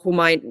people who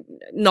might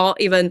not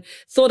even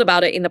thought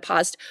about it in the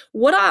past.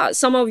 What are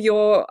some of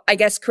your, I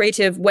guess,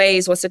 creative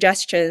ways or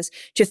suggestions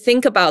to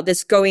think about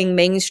this going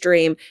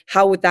mainstream?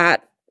 How would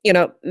that,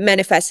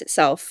 manifest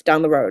itself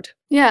down the road?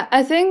 Yeah,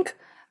 I think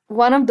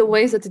one of the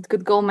ways that it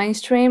could go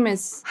mainstream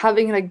is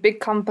having like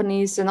big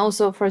companies, and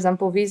also, for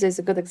example, Visa is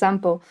a good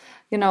example,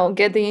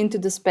 getting into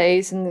the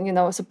space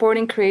and,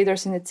 supporting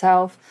creators in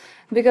itself.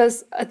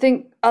 Because I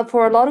think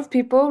for a lot of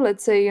people,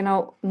 let's say,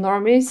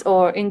 normies,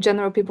 or in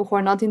general, people who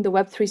are not in the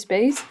Web3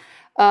 space,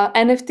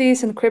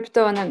 NFTs and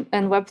crypto and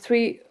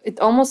Web3, it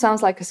almost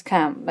sounds like a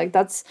scam. Like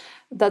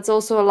that's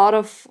also a lot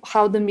of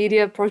how the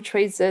media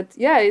portrays it.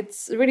 Yeah,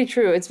 it's really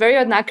true. It's very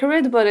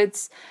inaccurate,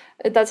 but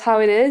that's how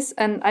it is.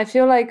 And I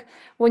feel like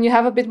when you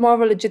have a bit more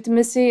of a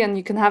legitimacy and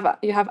you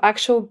have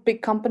actual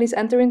big companies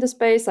entering the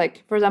space,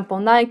 like for example,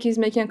 Nike is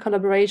making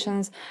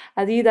collaborations,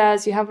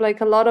 Adidas, you have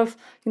like a lot of,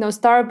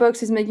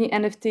 Starbucks is making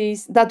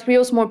NFTs, that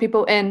reels more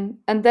people in.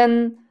 And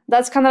then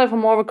that's kind of a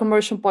more of a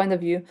commercial point of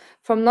view.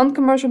 From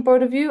non-commercial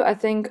point of view, I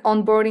think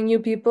onboarding new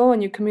people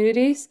and new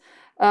communities,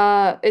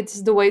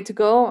 it's the way to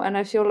go. And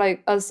I feel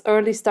like as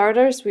early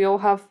starters, we all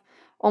have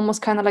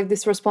almost kind of like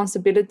this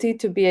responsibility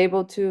to be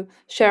able to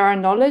share our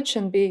knowledge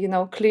and be,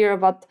 clear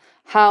about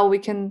how we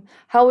can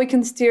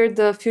steer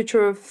the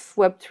future of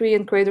Web3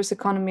 and creators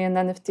economy and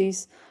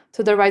NFTs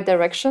to the right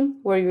direction,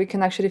 where we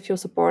can actually feel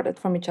supported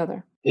from each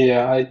other.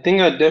 Yeah, I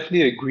think I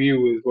definitely agree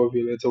with what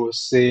Violetta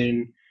was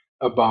saying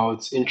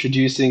about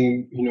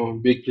introducing,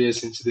 big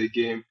players into the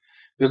game.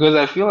 Because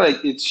I feel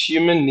like it's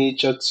human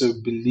nature to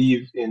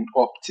believe in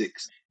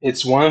optics.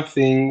 It's one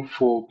thing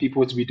for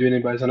people to be doing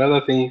it, but it's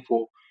another thing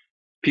for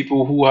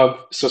people who have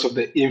sort of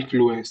the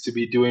influence to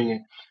be doing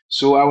it.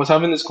 So I was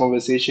having this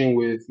conversation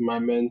with my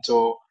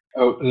mentor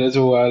a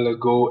little while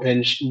ago,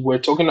 and we're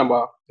talking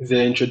about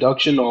the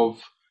introduction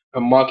of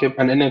an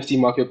NFT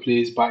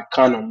marketplace by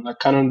Canon, like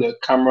Canon, the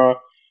camera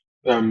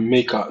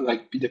maker,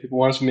 like the people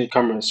who wants to make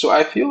cameras. So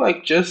I feel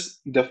like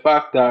just the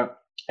fact that,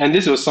 and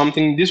this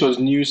was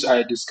news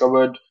I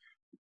discovered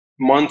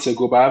months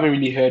ago, but I haven't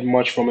really heard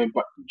much from it.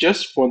 But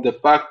just for the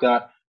fact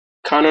that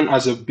Canon,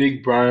 as a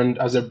big brand,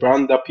 as a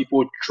brand that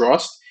people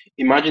trust,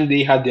 imagine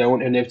they had their own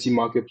NFT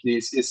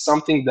marketplace. It's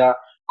something that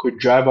could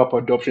drive up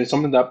adoption,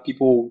 something that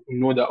people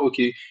know that,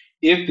 okay,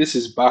 if this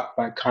is backed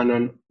by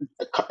Canon,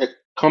 a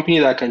company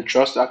that I can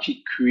trust to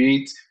actually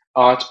create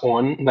like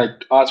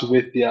art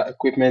with their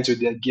equipment, with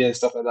their gear and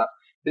stuff like that.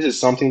 This is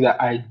something that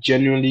I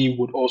genuinely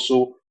would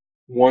also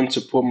want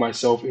to put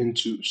myself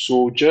into.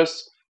 So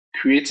just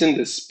creating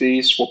the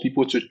space for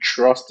people to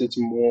trust it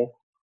more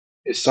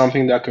is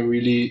something that can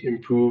really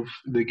improve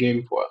the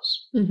game for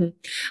us. Mm-hmm.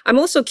 I'm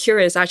also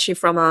curious, actually,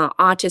 from an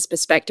artist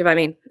perspective. I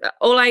mean,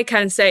 all I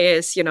can say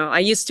is, I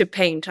used to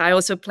paint. I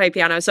also play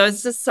piano. So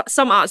it's just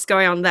some arts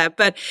going on there.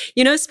 But,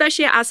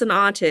 especially as an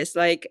artist,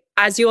 like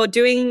as you're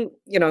doing,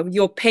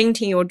 you're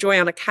painting, you're drawing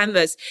on a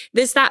canvas,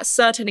 there's that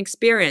certain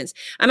experience.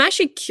 I'm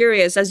actually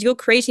curious, as you're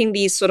creating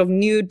these sort of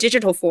new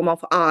digital form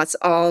of arts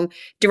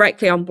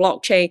directly on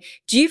blockchain,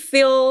 do you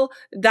feel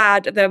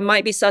that there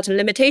might be certain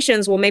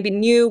limitations or maybe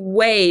new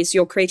ways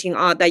you're creating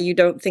art that you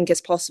don't think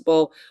is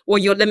possible, or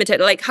you're limited?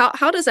 Like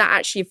how does that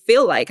actually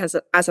feel like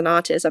as an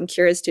artist? I'm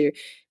curious to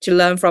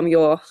learn from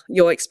your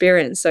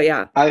experience. So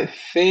yeah. I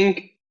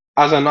think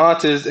as an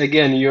artist,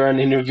 again, you're an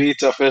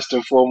innovator first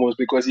and foremost,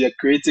 because you're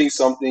creating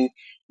something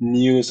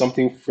new,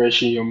 something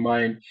fresh in your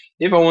mind.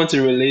 If I want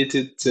to relate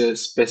it to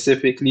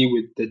specifically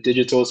with the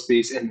digital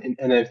space and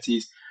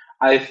NFTs,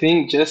 I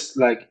think just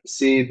like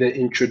say the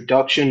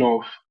introduction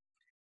of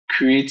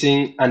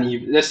creating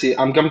let's say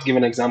I'm going to give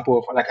an example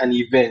of like an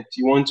event.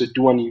 You want to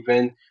do an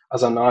event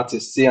as an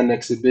artist, say an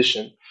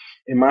exhibition.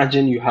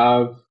 Imagine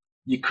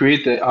you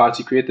create the art,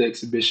 you create the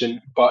exhibition,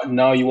 but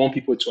now you want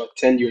people to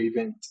attend your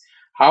event.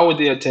 How would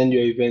they attend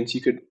your event? You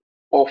could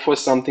offer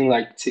something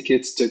like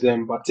tickets to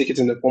them, but tickets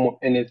in the form of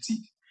NFT.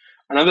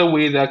 Another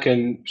way that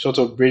can sort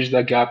of bridge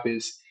that gap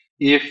is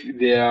if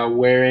they are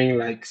wearing,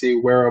 like, say,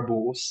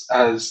 wearables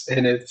as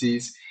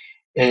NFTs,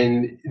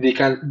 and they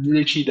can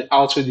literally, the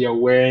outfit they are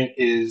wearing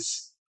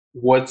is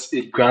what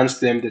it grants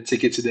them the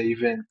ticket to the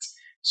event.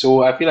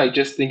 So I feel like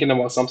just thinking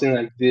about something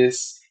like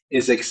this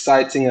is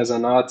exciting as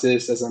an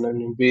artist, as an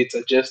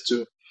innovator, just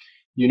to,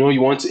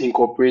 you want to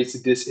incorporate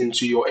this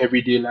into your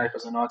everyday life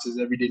as an artist,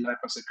 everyday life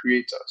as a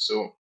creator.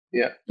 So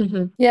yeah.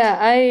 Mm-hmm.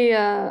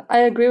 Yeah, I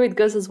agree with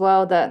Gus as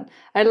well, that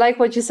I like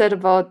what you said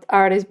about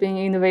artists being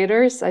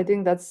innovators. I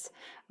think that's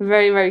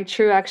very, very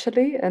true,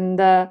 actually. And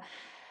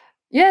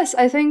yes,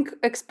 I think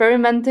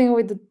experimenting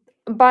with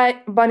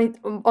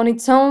on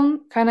its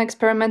own, kind of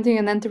experimenting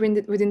and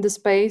entering within the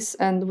space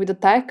and with the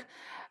tech,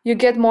 you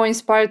get more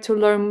inspired to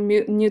learn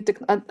new tech.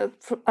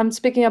 I'm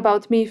speaking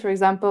about me, for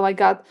example.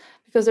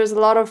 because there's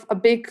a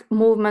big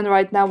movement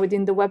right now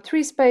within the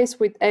Web3 space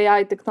with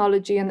AI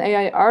technology and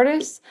AI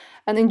artists.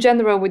 And in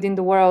general, within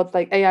the world,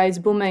 like AI is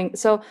booming.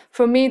 So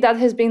for me, that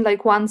has been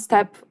like one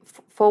step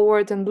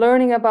forward and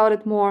learning about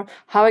it more,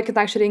 how I can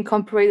actually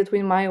incorporate it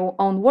with my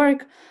own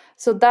work.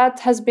 So that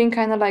has been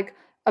kind of like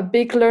a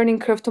big learning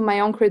curve to my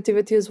own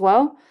creativity as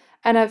well.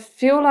 And I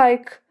feel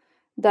like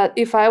that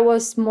if I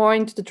was more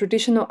into the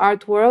traditional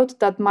art world,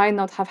 that might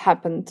not have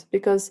happened,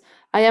 because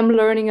I am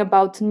learning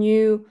about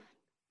new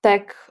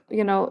tech,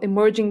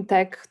 emerging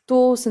tech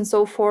tools and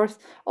so forth,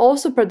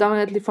 also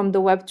predominantly from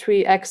the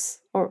Web3 X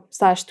or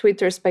 /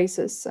 Twitter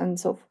spaces and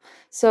so.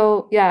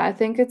 So yeah, I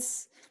think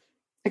it's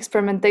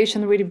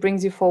experimentation really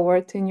brings you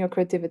forward in your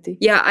creativity.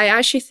 Yeah, I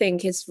actually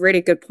think it's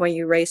really good point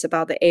you raised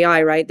about the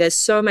AI, right? There's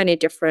so many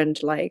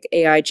different like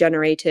AI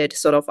generated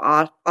sort of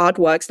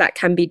artworks that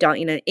can be done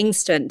in an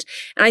instant.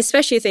 And I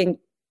especially think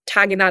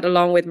tagging that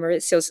along with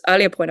Maurizio's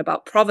earlier point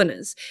about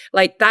provenance,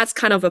 like that's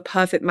kind of a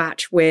perfect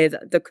match with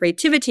the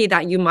creativity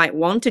that you might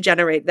want to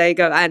generate. There you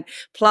go. And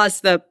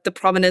plus the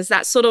provenance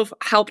that sort of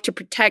help to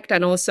protect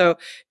and also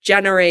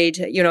generate,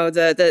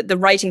 the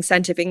right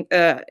incentive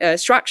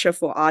structure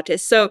for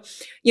artists. So,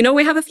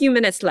 we have a few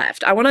minutes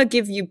left. I want to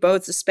give you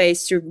both the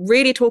space to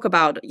really talk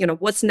about,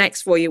 what's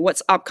next for you,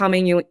 what's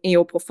upcoming in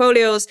your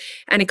portfolios,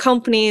 any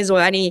companies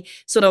or any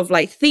sort of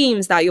like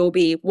themes that you'll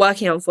be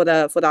working on for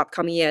the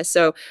upcoming year.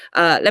 So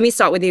let me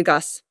start with you,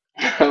 Gus.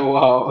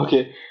 Wow.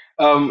 Okay.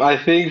 I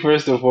think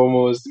first and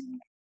foremost,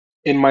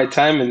 in my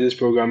time in this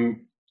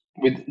program,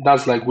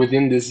 that's like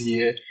within this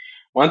year,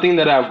 one thing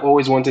that I've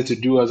always wanted to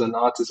do as an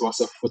artist,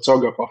 was a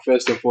photographer.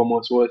 First and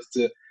foremost, was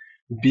to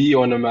be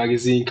on a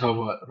magazine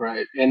cover,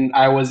 right? And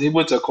I was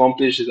able to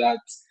accomplish that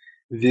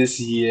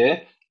this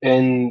year.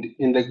 And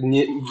in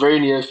the very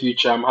near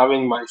future, I'm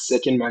having my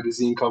second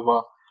magazine cover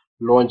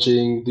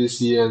launching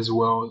this year as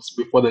well,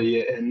 before the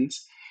year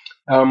ends.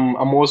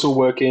 I'm also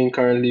working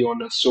currently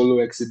on a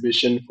solo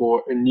exhibition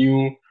for a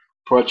new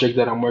project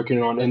that I'm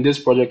working on. And this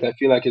project, I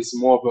feel like it's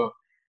more of a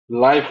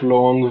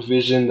lifelong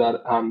vision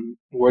that I'm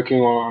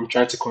working on. I'm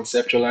trying to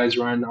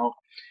conceptualize right now.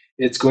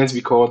 It's going to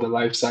be called the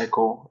Life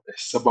Cycle.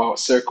 It's about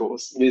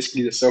circles,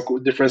 basically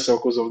different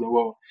circles of the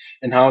world,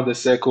 and how the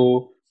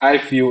circle, I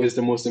feel, is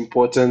the most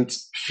important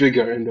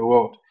figure in the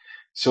world.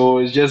 So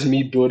it's just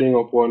me building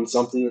upon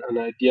something, an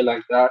idea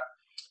like that,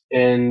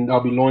 and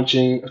I'll be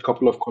launching a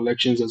couple of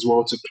collections as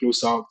well to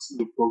close out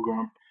the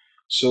program.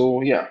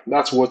 So yeah,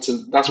 that's what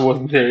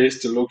there is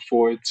to look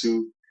forward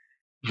to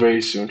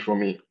very soon for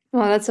me.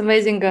 Oh, that's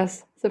amazing,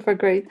 Gus. Super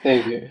great.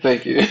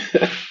 Thank you.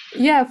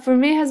 Yeah, for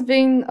me has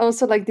been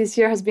also like this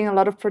year has been a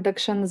lot of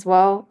production as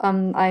well.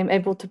 I'm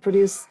able to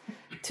produce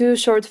 2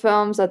 short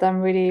films that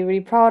I'm really,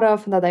 really proud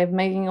of, and that I'm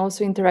making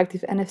also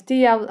interactive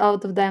NFT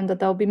out of them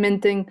that I'll be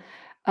minting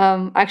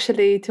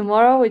actually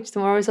tomorrow, which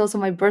tomorrow is also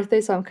my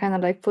birthday. So I'm kind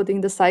of like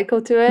putting the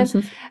cycle to it.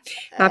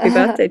 Happy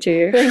birthday to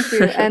you. Thank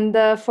you. And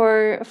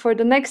for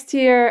the next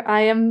year,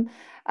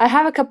 I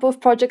have a couple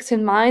of projects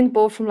in mind,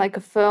 both from like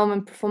a film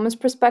and performance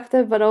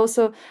perspective, but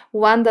also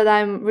one that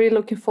I'm really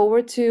looking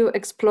forward to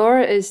explore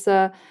is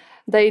the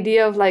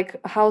idea of like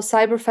how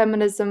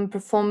cyberfeminism,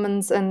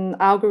 performance, and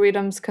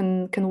algorithms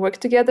can work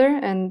together.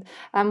 And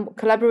I'm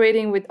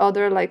collaborating with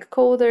other like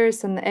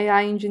coders and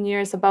AI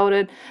engineers about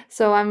it.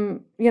 So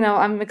I'm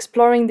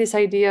exploring this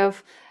idea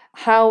of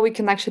how we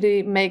can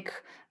actually make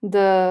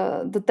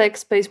the tech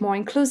space more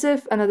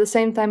inclusive, and at the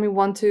same time we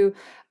want to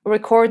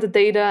record the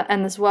data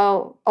and as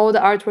well all the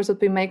artworks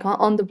that we make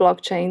on the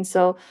blockchain.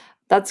 So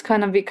that's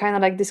kind of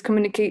like this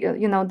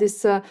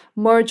this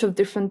merge of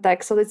different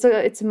tech. So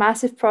it's a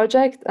massive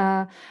project.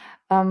 I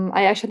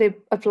actually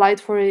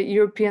applied for a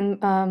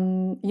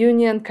European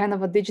Union kind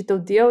of a digital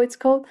deal, it's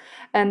called.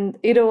 And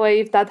either way,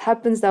 if that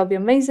happens, that'll be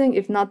amazing.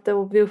 If not,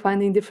 we'll be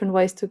finding different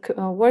ways to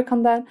work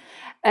on that.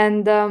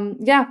 And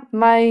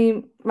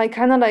my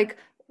kind of like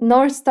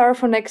North Star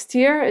for next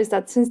year is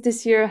that, since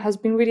this year has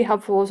been really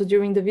helpful also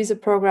during the visa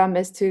program,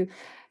 is to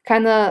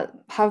kind of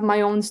have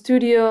my own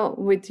studio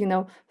with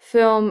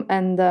film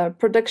and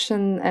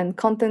production and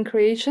content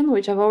creation,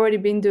 which I've already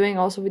been doing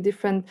also with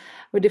different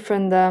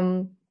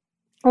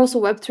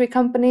also Web3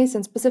 companies,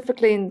 and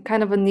specifically in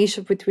kind of a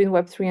niche between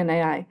Web3 and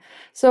AI.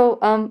 So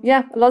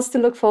lots to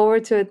look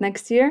forward to it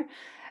next year.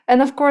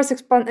 And of course,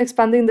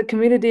 expanding the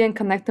community and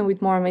connecting with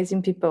more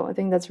amazing people. I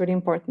think that's really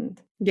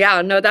important.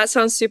 Yeah, no, that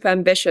sounds super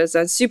ambitious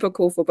and super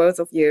cool for both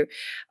of you.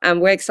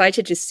 And we're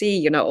excited to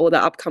see, all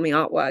the upcoming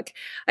artwork.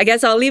 I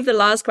guess I'll leave the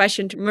last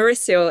question to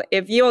Maurizio.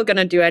 If you're going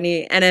to do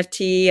any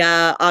NFT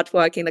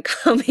artwork in the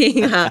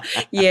coming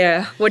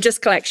year, or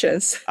just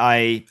collections?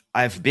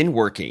 I've been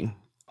working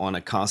on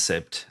a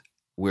concept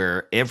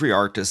where every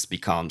artist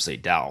becomes a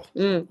DAO.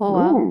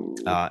 Oh,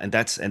 wow. And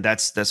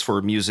that's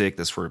for music,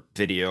 that's for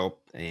video.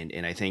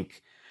 And I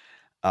think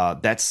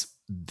that's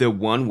the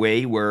one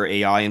way where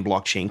AI and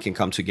blockchain can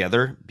come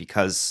together,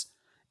 because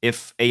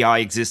if AI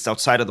exists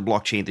outside of the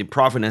blockchain, the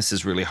provenance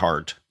is really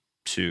hard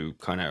to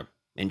kind of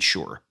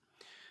ensure.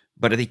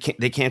 But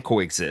they can't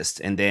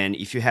coexist. And then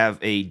if you have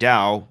a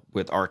DAO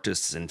with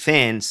artists and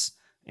fans,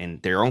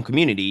 and their own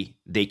community,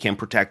 they can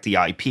protect the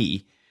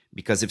IP,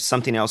 because if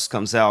something else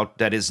comes out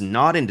that is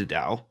not in the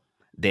DAO,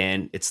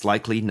 then it's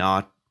likely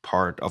not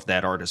part of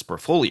that artist's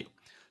portfolio.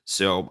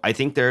 So I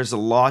think there's a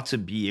lot to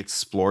be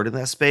explored in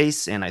that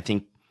space, and I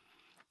think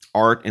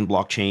art and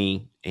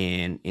blockchain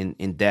and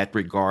in that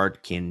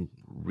regard can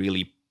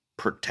really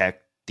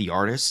protect the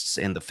artists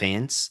and the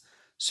fans.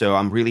 So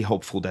I'm really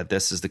hopeful that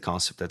this is the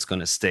concept that's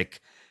going to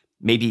stick.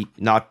 Maybe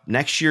not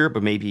next year,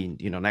 but maybe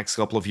next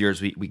couple of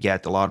years we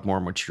get a lot more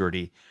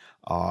maturity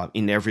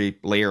in every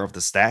layer of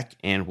the stack,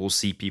 and we'll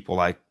see people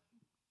like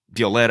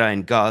Violeta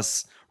and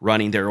Gus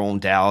running their own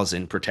DAOs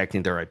and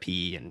protecting their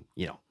IP, and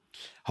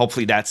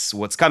hopefully that's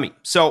what's coming.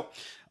 So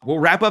we'll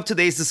wrap up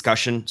today's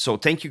discussion. So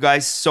thank you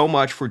guys so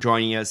much for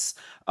joining us.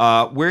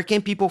 Where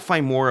can people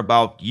find more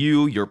about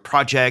you, your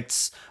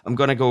projects? I'm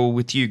going to go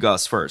with you,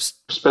 Gus,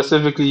 first.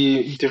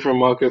 Specifically, different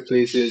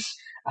marketplaces.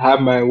 I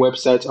have my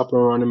website up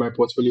and running, my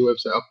portfolio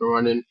website up and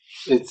running.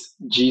 It's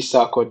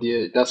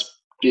gsarkodie. That's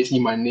basically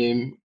my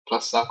name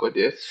plus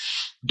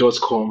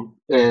sarkodie.com.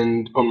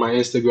 And on my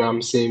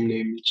Instagram, same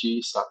name,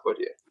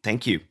 gsarkodie.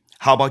 Thank you.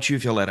 How about you,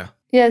 Violeta?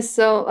 Yes,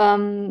 so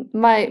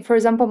for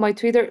example, my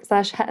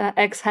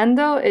Twitter/X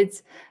handle,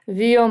 it's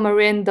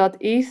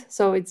viomarin.eth.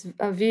 So it's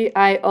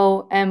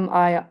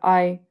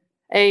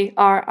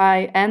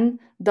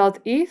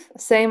VIOMIIARIN.eth,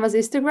 same as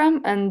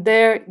Instagram. And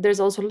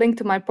there's also a link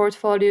to my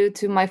portfolio,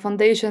 to my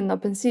foundation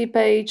OpenSea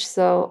page.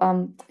 So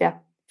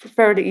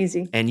fairly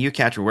easy. And you,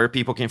 Katrin, where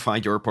people can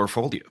find your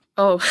portfolio?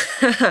 Oh,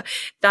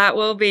 I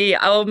will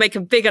make a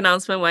big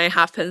announcement when it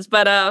happens.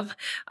 But up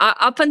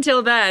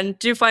until then,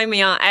 do find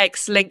me on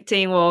X,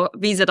 LinkedIn, or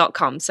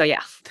visa.com. So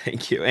yeah.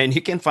 Thank you. And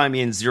you can find me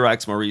in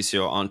 0x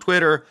Mauricio on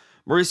Twitter,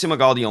 Mauricio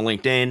Magaldi on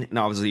LinkedIn. And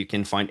obviously you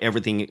can find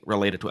everything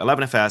related to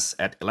 11FS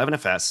at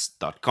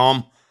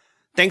 11FS.com.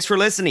 Thanks for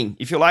listening.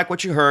 If you like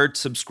what you heard,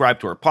 subscribe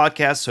to our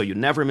podcast so you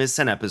never miss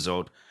an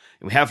episode.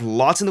 And we have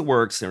lots in the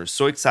works, and we're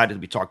so excited to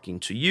be talking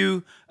to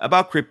you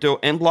about crypto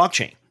and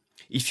blockchain.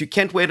 If you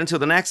can't wait until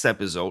the next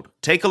episode,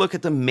 take a look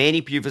at the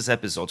many previous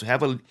episodes. We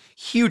have a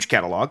huge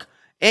catalog,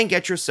 and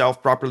get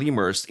yourself properly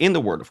immersed in the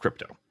world of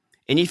crypto.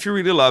 And if you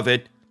really love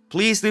it,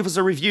 please leave us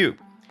a review.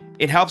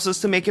 It helps us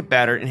to make it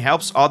better and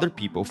helps other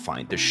people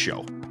find the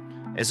show.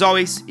 As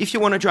always, if you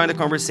want to join the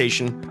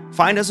conversation,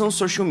 find us on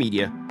social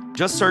media.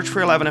 Just search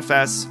for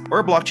 11FS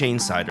or Blockchain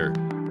Insider,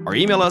 or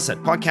email us at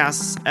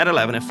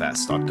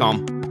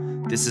podcasts@11fs.com.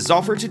 This is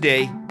all for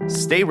today.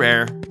 Stay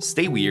rare,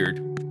 stay weird,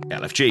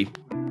 LFG.